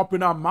not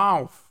open our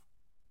mouth.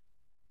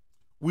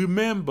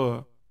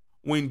 Remember,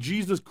 when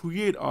Jesus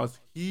created us,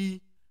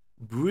 he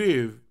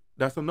breathed.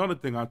 That's another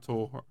thing I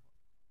told her.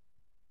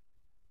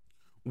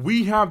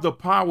 We have the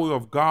power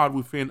of God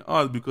within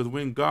us because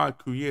when God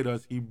created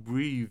us, he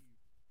breathed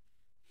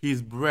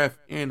his breath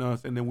in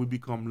us and then we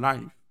become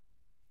life.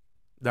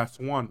 That's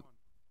one.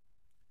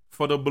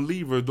 For the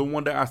believer, the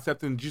one that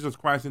accepting Jesus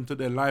Christ into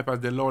their life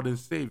as their Lord and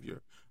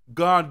Savior,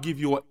 God give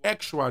you an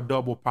extra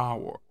double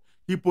power.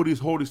 He put his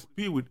Holy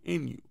Spirit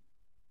in you.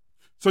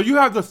 So you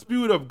have the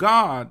Spirit of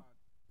God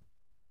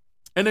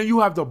and then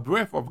you have the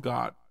breath of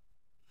God.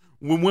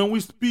 When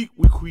we speak,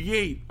 we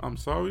create.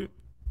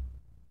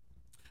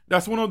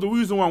 That's one of the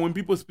reasons why when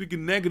people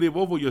speaking negative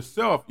over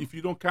yourself, if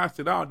you don't cast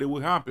it out, it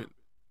will happen.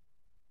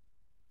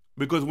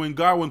 Because when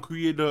God was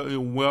creating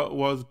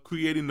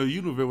the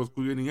universe, was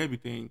creating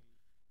everything,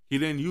 he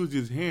didn't use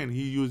his hand,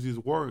 he used his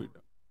word.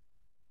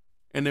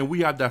 And then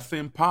we have that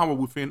same power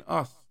within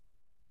us.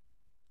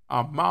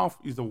 Our mouth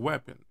is a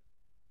weapon.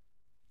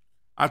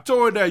 I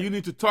told her that you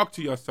need to talk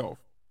to yourself.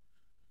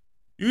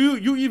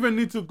 You even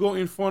need to go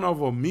in front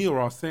of a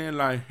mirror saying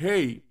like,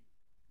 hey,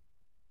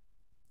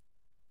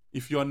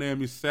 if your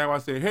name is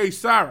Sarah, say, hey,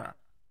 Sarah,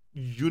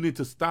 you need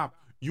to stop.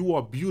 You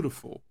are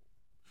beautiful.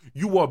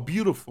 You are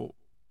beautiful.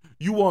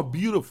 You are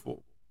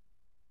beautiful.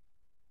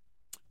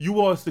 You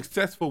are a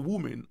successful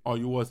woman or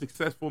you are a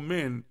successful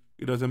man.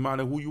 It doesn't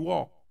matter who you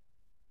are.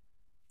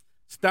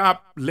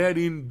 Stop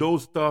letting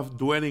those stuff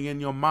dwelling in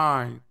your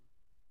mind.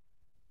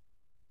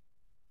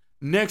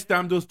 Next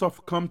time those stuff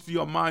come to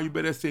your mind, you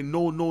better say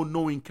no,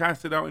 and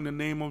cast it out in the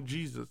name of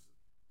Jesus.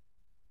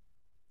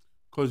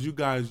 Because you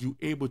guys, you're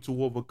able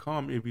to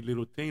overcome every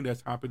little thing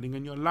that's happening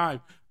in your life.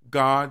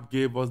 God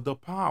gave us the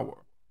power.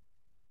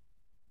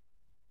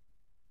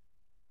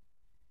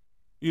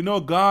 You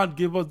know, God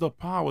gave us the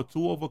power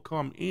to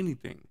overcome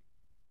anything.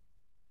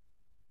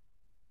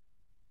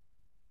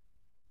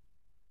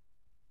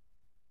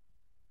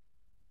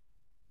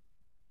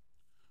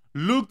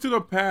 Look to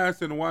the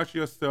past and watch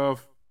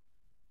yourself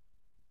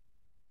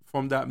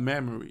from that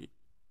memory.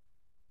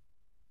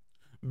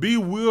 Be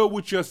real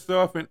with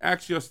yourself and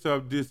ask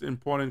yourself this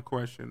important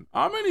question.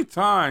 How many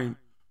times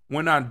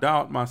when I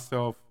doubt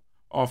myself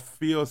or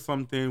feel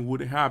something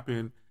would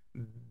happen,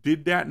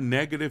 did that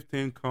negative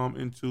thing come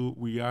into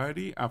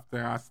reality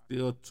after I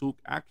still took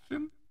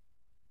action?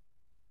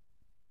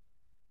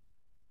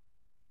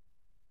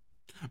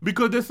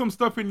 Because there's some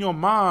stuff in your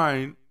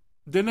mind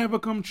that never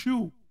come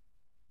true.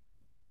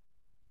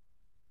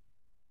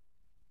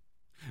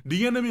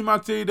 The enemy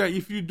might tell you that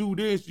if you do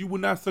this, you will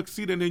not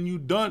succeed, and then you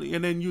done,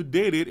 and then you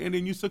did it, and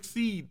then you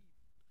succeed.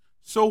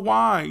 So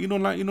why?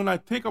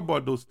 Think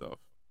about those stuff.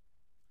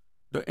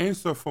 The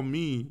answer for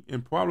me,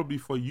 and probably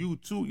for you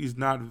too, is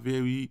not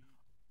very,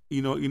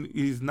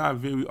 is not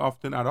very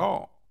often at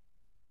all.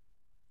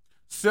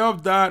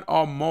 Self-doubt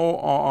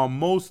are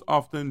most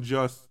often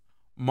just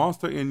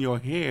monster in your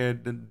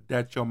head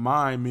that your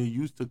mind may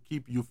use to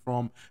keep you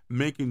from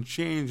making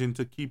change and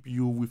to keep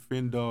you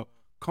within the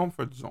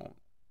comfort zone.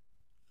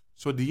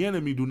 So the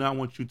enemy do not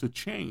want you to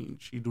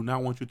change. He do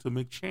not want you to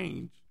make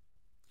change.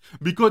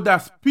 Because that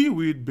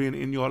spirit been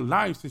in your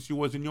life since you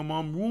was in your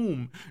mom's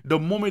womb. The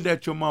moment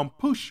that your mom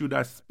pushed you,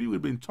 that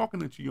spirit been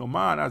talking into your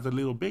mind as a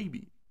little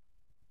baby.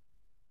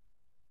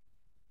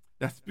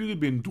 That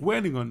spirit been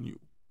dwelling on you.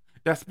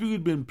 That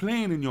spirit been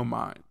playing in your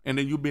mind. And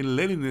then you've been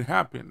letting it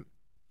happen.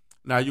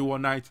 Now you are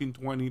 19,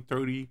 20,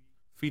 30,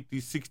 50,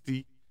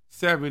 60,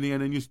 70,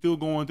 and then you're still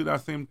going through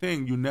that same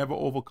thing. You never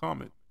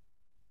overcome it.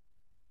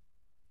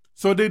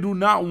 So they do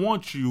not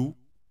want you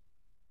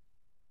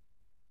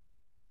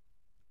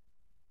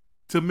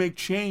to make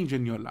change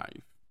in your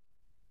life.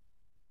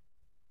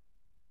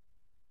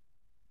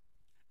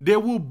 They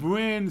will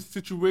bring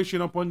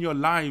situation upon your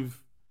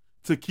life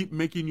to keep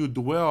making you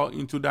dwell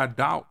into that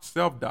doubt,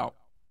 self-doubt.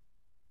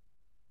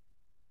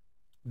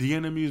 The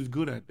enemy is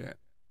good at that.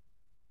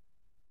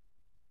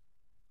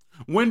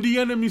 When the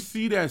enemy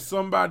see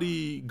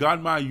that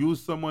God might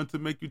use someone to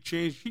make you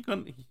change,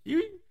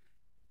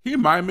 he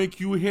might make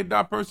you hate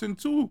that person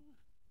too.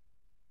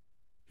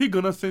 He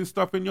gonna send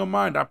stuff in your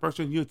mind. That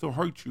person here to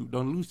hurt you.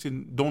 Don't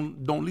listen.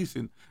 Don't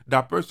listen.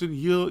 That person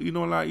here,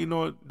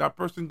 that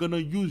person gonna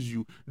use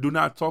you. Do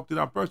not talk to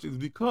that person. It's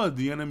because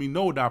the enemy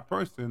know that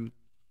person.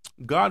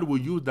 God will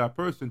use that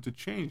person to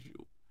change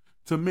you,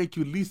 to make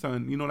you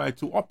listen,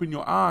 to open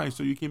your eyes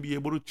so you can be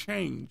able to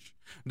change.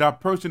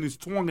 That person is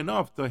strong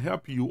enough to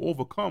help you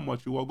overcome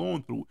what you are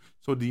going through.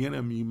 So the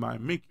enemy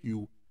might make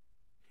you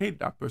hate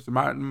that person,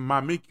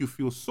 might make you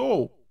feel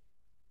so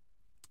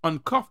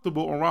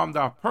uncomfortable around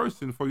that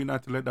person for you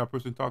not to let that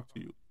person talk to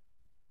you.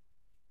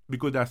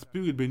 Because that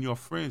spirit been your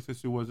friend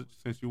since you was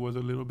a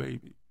little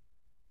baby.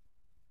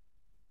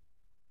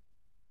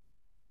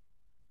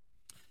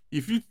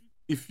 If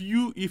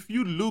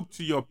you look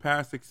to your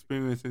past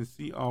experience and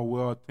see how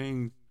well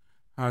things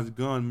has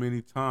gone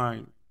many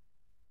times,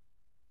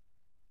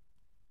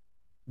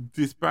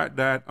 despite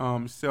that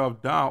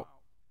self-doubt,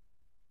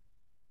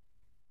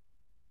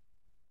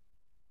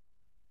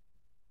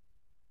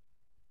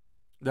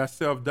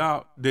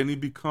 then it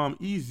become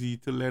easy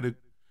to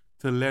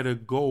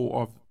let go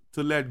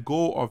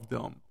of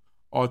them,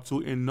 or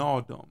to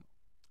ignore them,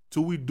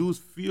 to reduce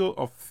fear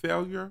of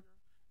failure,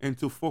 and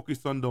to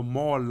focus on the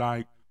more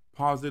like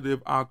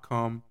positive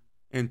outcome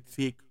and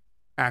take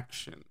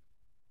action.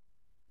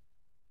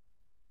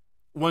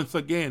 Once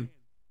again,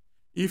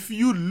 if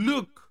you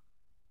look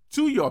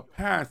to your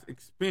past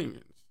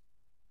experience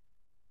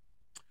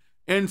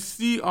and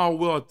see how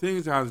well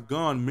things has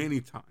gone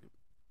many times,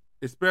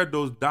 especially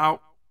those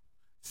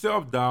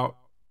self-doubt,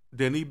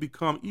 then it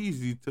become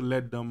easy to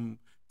let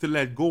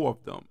go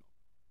of them,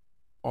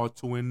 or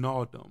to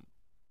ignore them,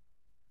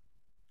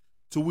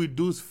 to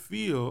reduce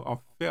fear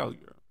of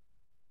failure,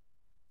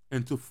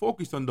 and to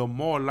focus on the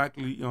more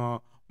likely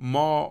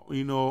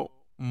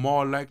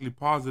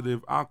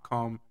positive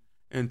outcome,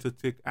 and to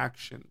take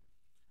action.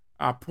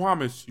 I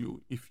promise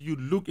you, if you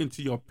look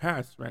into your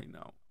past right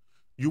now,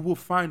 you will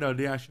find out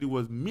there actually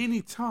was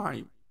many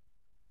times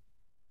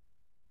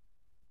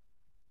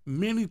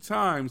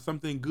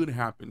something good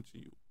happened to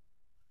you,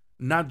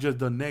 not just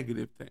the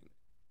negative thing.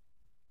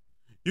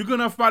 You're going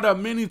to find out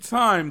many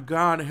times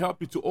God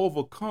helped you to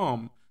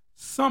overcome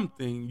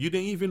something you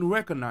didn't even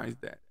recognize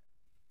that,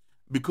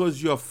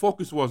 because your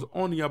focus was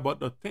only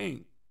about the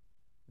thing.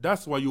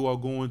 That's why you are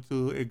going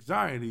to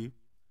anxiety.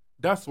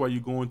 That's why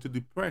you're going to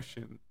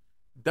depression.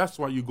 That's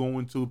why you're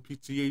going to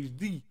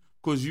PTSD,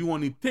 because you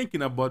only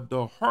thinking about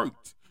the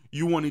hurt.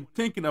 You only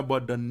thinking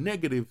about the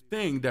negative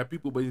thing that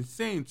people been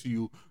saying to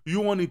you.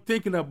 You only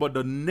thinking about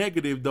the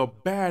negative, the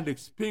bad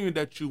experience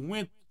that you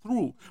went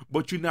through,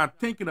 but you're not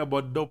thinking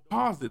about the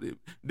positive.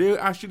 There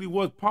actually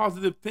was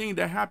positive thing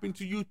that happened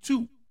to you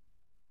too.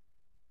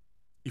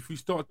 If you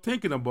start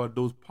thinking about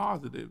those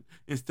positive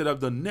instead of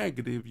the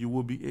negative, you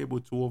will be able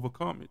to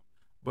overcome it.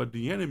 But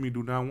the enemy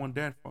do not want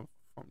that from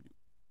you.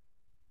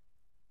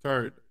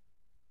 Third,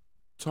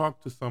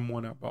 talk to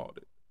someone about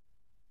it.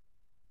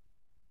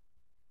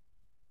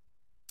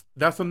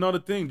 That's another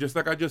thing. Just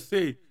like I just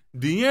said,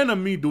 the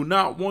enemy do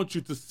not want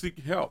you to seek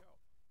help.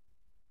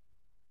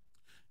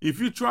 If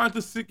you try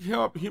to seek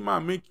help, he might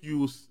make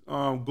you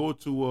go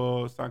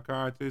to a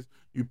psychiatrist.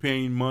 You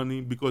paying money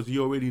because he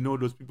already know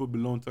those people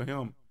belong to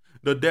him.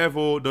 The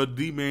devil, the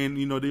demon,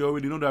 they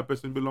already know that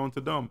person belongs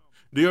to them.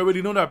 They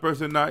already know that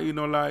person not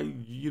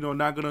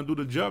gonna do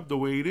the job the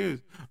way it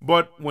is.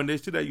 But when they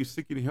see that you're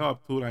seeking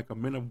help to like a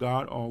man of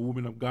God or a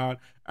woman of God,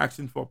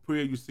 asking for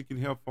prayer, you're seeking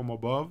help from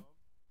above,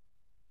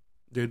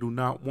 they do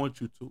not want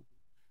you to.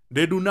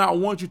 They do not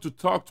want you to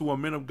talk to a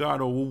man of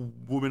God or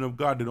a woman of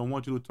God. They don't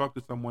want you to talk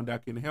to someone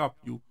that can help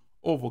you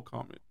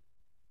overcome it.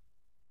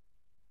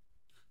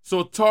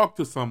 So talk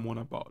to someone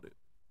about it.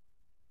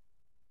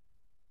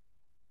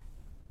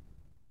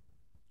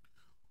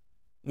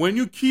 When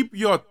you keep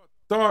your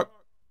thought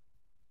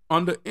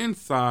on the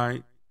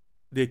inside,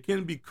 they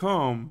can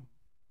become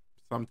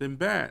something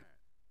bad.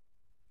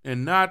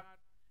 And not.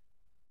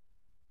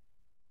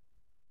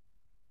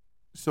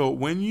 So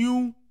when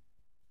you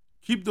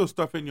keep those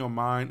stuff in your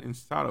mind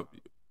inside of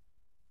you,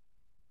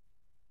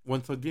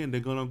 once again,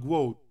 they're going to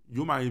grow.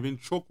 You might even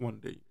choke one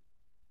day.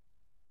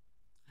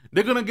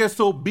 They're going to get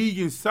so big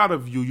inside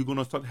of you, you're going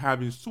to start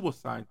having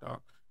suicide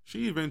thoughts.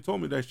 She even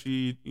told me that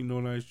she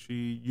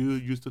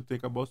used to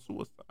think about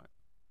suicide.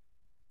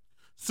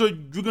 So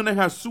you're going to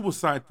have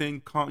suicide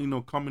thing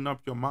coming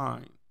up your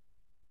mind.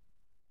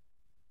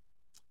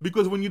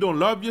 Because when you don't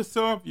love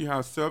yourself, you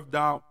have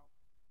self-doubt,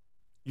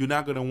 you're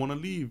not going to want to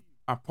leave.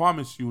 I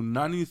promise you,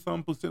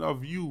 90%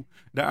 of you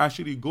that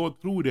actually go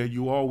through that,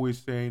 you always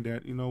saying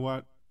that, you know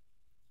what,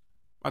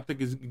 I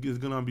think it's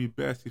going to be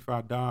best if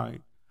I die.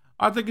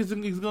 I think it's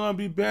going to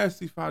be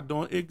best if I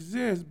don't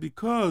exist,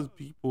 because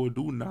people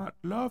do not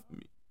love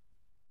me.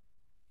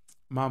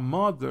 My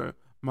mother,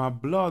 my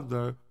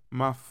brother,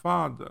 my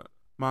father,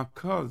 my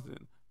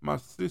cousin, my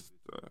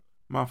sister,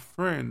 my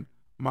friend,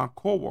 my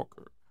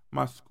coworker,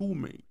 my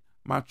schoolmate,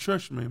 my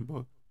church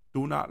member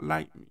do not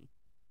like me.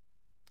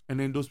 And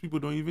then those people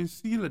don't even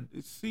see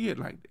it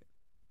like that.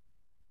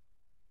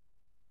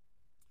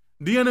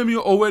 The enemy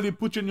already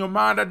put in your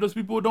mind that those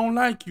people don't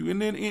like you.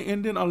 And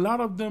then a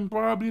lot of them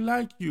probably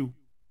like you.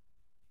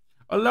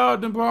 A lot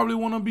of them probably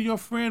want to be your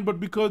friend, but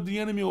because the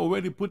enemy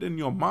already put in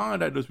your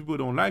mind that those people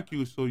don't like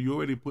you, so you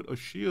already put a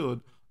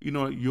shield,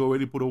 you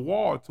already put a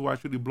wall to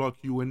actually block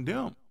you and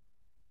them.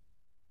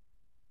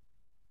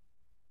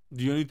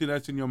 The only thing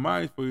that's in your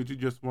mind is for you to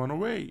just run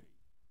away.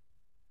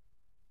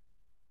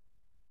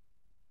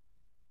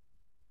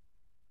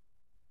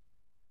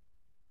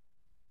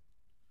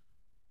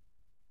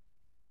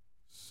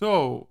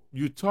 So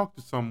you talk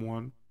to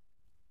someone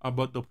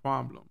about the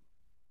problem.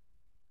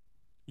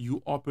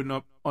 You open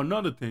up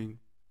another thing.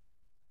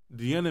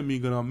 The enemy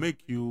gonna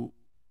make you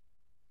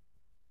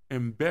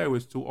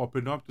embarrassed to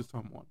open up to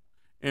someone,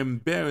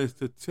 embarrassed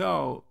to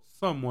tell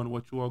someone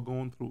what you are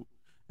going through,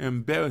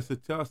 embarrassed to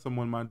tell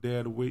someone my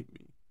dad raped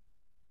me,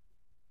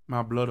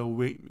 my brother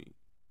raped me,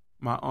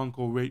 my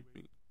uncle raped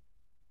me.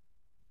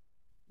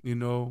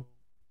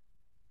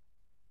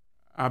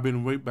 I've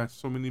been raped by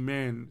so many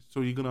men,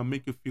 so you're gonna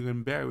make you feel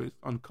embarrassed,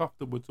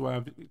 uncomfortable to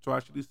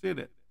actually say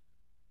that.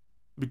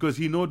 Because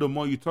he know the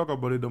more you talk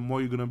about it, the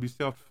more you're gonna be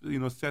set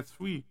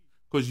free.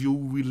 Because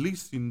you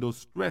releasing those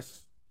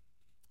stress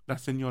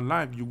that's in your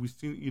life. You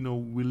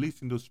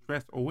releasing those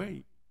stress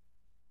away.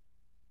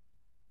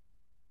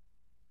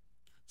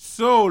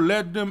 So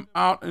let them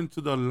out into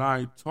the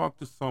light. Talk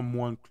to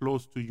someone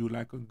close to you,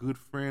 like a good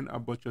friend,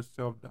 about your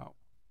self-doubt.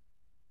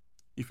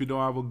 If you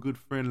don't have a good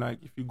friend,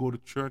 like if you go to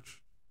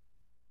church,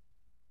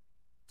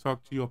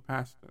 talk to your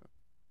pastor.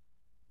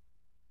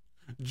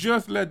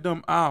 Just let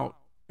them out,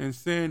 and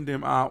saying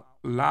them out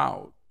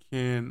loud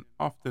can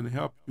often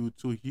help you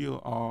to heal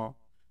or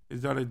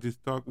exactly this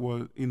talk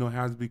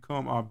has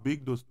become, how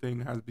big those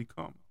things has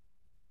become.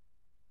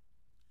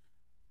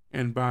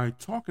 And by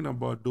talking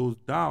about those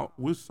doubts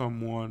with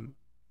someone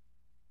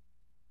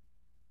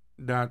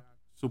that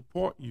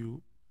support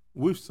you,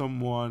 with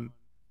someone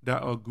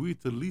that agree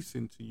to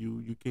listen to you,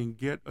 you can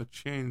get a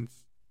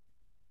chance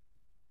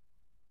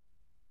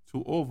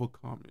to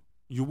overcome it.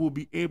 You will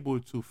be able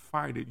to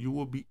fight it. You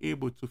will be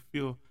able to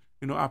feel,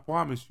 I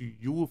promise you,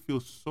 you will feel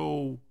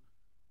so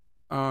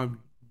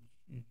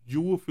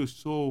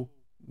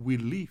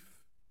relief.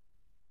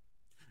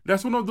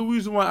 That's one of the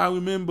reasons why I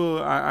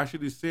remember I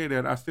actually say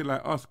that. I say,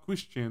 like, us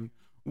Christian,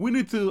 we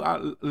need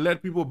to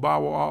let people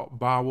bow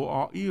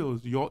our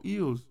ears, your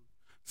ears.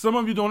 Some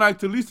of you don't like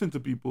to listen to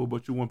people,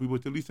 but you want people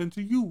to listen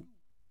to you.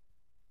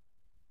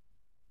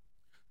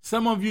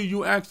 Some of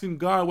you asking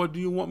God, what do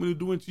you want me to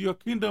do into your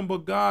kingdom?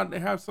 But God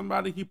have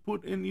somebody he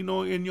put in,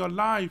 in your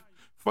life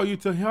for you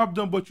to help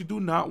them, but you do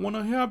not want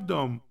to help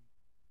them.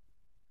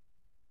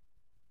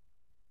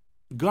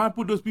 God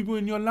put those people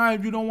in your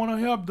life, you don't want to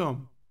help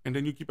them. And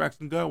then you keep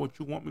asking God what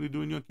you want me to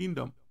do in your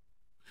kingdom.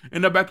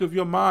 In the back of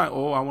your mind,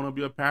 I want to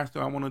be a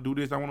pastor, I want to do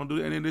this, I want to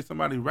do that. And then there's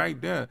somebody right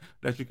there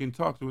that you can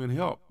talk to and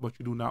help, but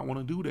you do not want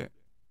to do that.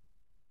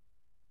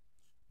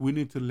 We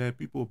need to let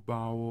people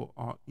bow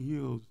our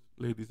ears,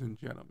 ladies and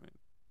gentlemen,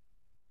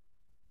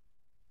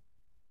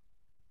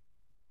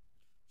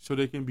 so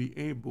they can be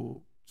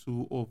able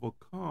to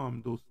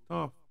overcome those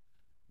stuff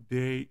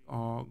they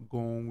are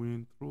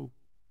going through.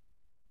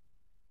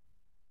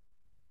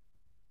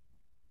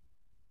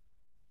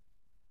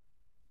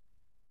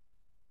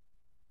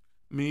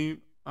 Me,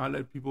 I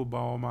let people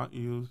bow my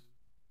ears,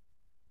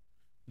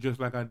 just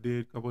like I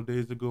did a couple of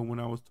days ago when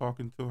I was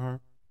talking to her.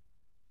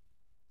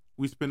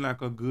 We spent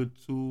like a good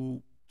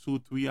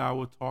 3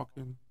 hours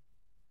talking.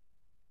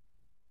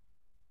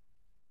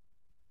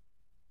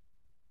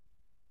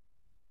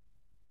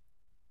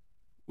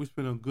 We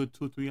spent a good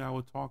 2-3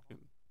 hours talking.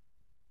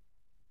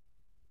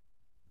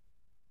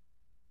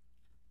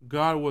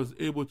 God was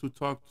able to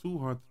talk to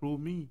her through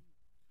me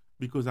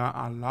because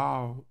I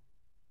allowed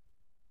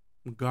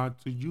God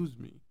to use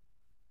me.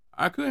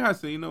 I could have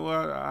said, you know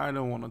what, I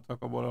don't want to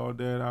talk about all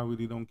that. I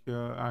really don't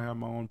care. I have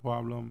my own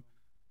problem.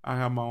 I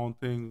have my own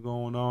thing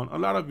going on. A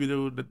lot of you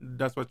do,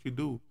 that's what you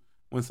do.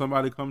 When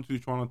somebody comes to you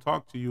trying to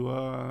talk to you,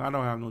 I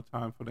don't have no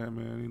time for that,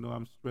 man.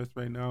 I'm stressed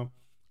right now.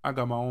 I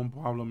got my own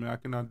problem, man. I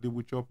cannot deal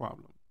with your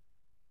problem.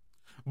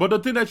 But the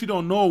thing that you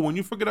don't know, when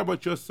you forget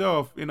about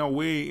yourself in a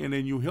way, and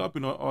then you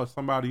helping or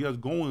somebody else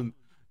going,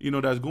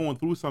 that's going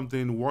through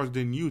something worse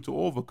than you to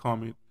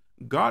overcome it,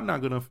 God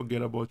not gonna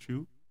forget about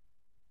you.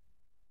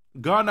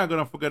 God not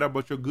gonna forget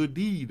about your good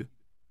deed.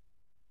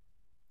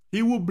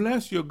 He will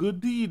bless your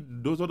good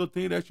deed. Those are the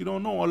things that you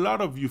don't know. A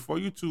lot of you, for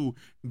you to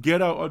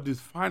get out of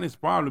this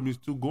finest problem is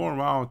to go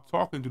around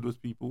talking to those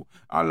people.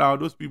 Allow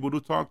those people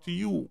to talk to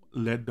you.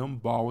 Let them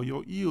bow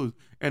your ears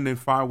and then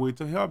find a way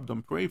to help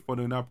them. Pray for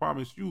them. And I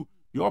promise you,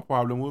 your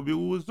problem will be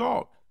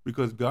resolved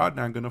because God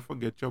not going to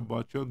forget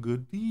about your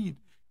good deed.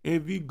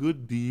 Every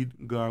good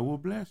deed, God will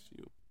bless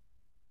you.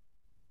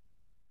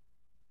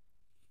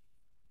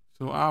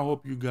 So I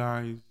hope you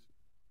guys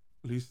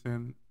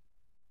listen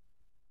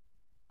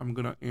I'm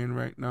going to end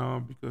right now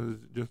because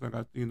just like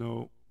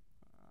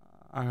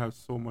I have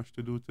so much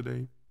to do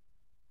today.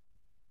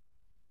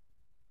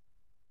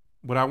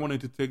 But I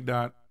wanted to take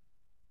that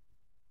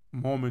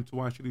moment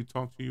to actually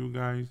talk to you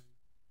guys.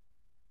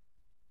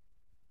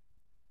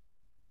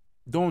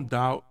 Don't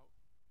doubt.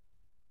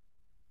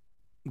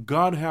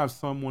 God has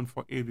someone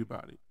for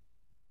everybody.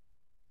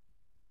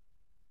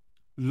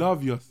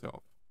 Love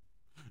yourself.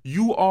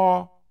 You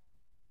are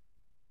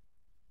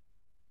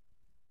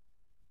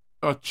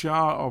a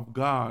child of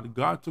God.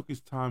 God took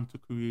his time to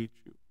create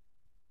you.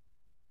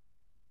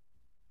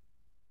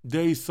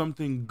 There is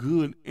something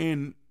good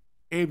in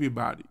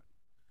everybody.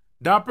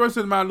 That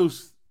person might look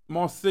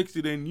more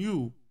sexy than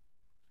you.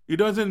 It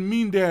doesn't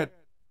mean that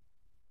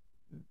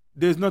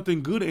there's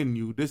nothing good in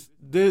you.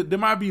 There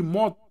might be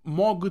more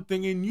good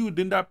thing in you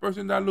than that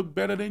person that look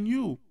better than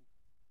you.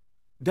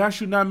 That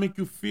should not make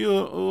you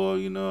feel,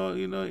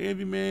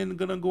 every man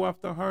gonna go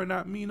after her,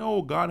 not me.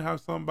 No, God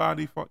has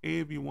somebody for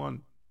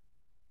everyone.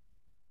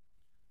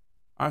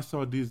 I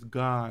saw this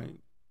guy,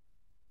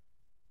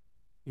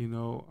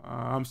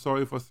 I'm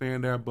sorry for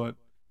saying that, but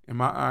in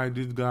my eye,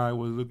 this guy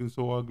was looking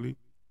so ugly.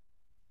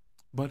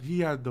 But he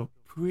had the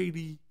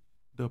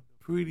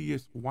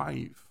prettiest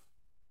wife.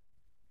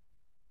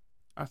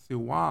 I said,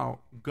 wow,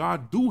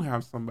 God do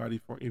have somebody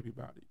for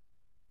everybody.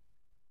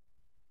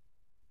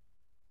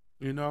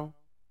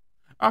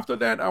 After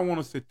that, I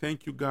want to say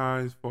thank you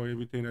guys for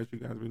everything that you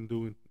guys been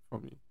doing for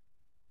me.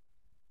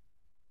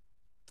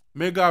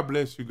 May God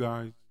bless you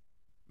guys.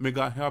 May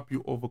God help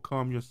you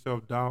overcome your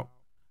self-doubt.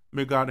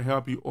 May God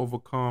help you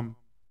overcome,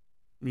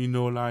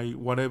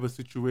 whatever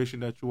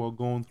situation that you are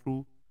going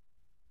through.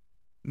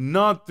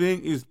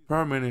 Nothing is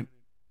permanent.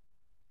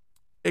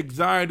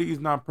 Anxiety is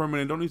not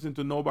permanent. Don't listen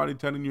to nobody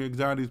telling you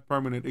anxiety is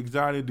permanent.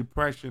 Anxiety,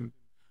 depression,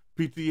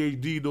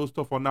 PTSD, those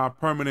stuff are not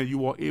permanent.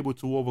 You are able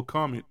to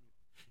overcome it.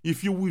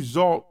 If you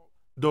resolve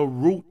the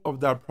root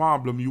of that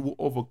problem, you will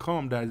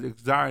overcome that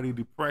anxiety,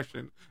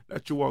 depression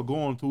that you are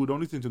going through. Don't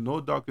listen to no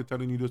doctor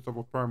telling you this stuff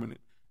is permanent.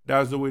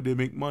 That's the way they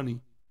make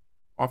money.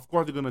 Of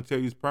course, they're going to tell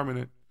you it's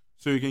permanent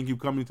so you can keep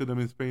coming to them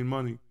and spending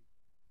money.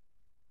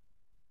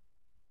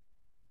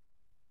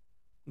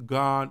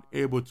 God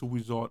able to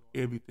resolve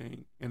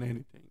everything and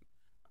anything.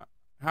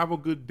 Have a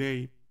good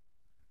day.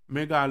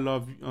 May God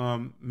love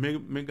you.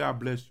 May God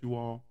bless you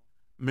all.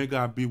 May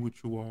God be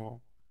with you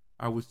all.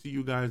 I will see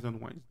you guys on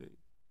Wednesday.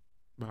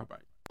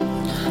 Bye-bye.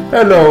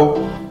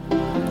 Hello.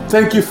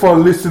 Thank you for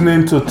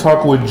listening to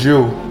Talk with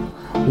Joe.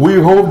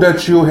 We hope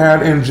that you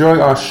had enjoyed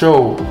our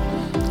show.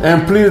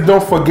 And please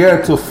don't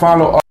forget to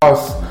follow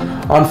us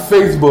on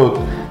Facebook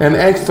and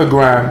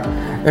Instagram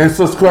and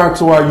subscribe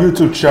to our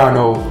YouTube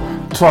channel,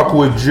 Talk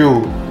with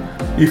Joe.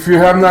 If you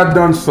have not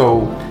done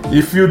so,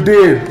 if you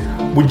did,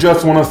 we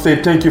just want to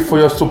say thank you for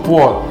your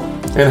support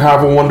and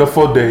have a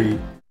wonderful day.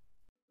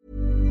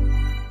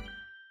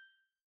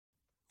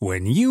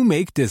 When you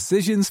make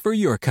decisions for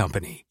your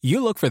company,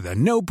 you look for the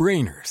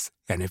no-brainers.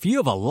 And if you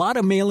have a lot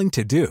of mailing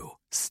to do,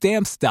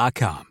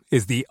 Stamps.com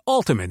is the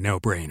ultimate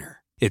no-brainer.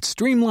 It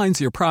streamlines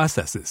your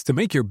processes to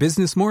make your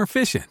business more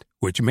efficient,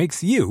 which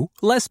makes you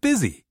less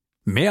busy.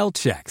 Mail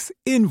checks,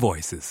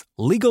 invoices,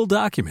 legal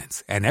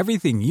documents, and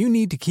everything you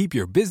need to keep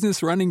your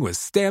business running with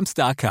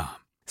Stamps.com.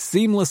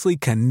 Seamlessly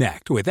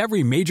connect with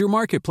every major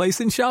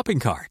marketplace and shopping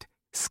cart.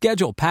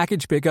 Schedule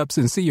package pickups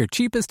and see your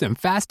cheapest and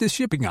fastest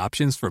shipping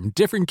options from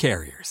different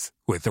carriers,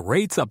 with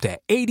rates up to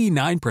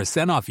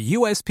 89% off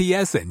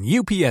USPS and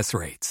UPS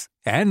rates.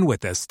 And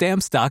with the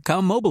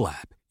Stamps.com mobile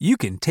app, you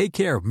can take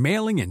care of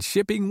mailing and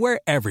shipping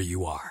wherever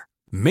you are.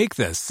 Make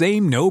the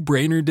same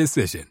no-brainer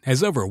decision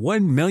as over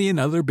 1 million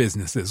other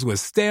businesses with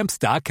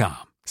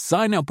Stamps.com.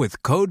 Sign up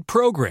with code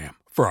PROGRAM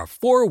for a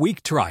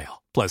 4-week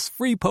trial, plus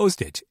free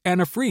postage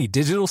and a free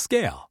digital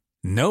scale.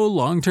 No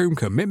long-term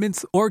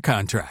commitments or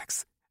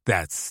contracts.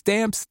 That's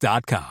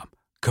Stamps.com.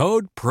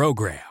 Code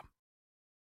PROGRAM.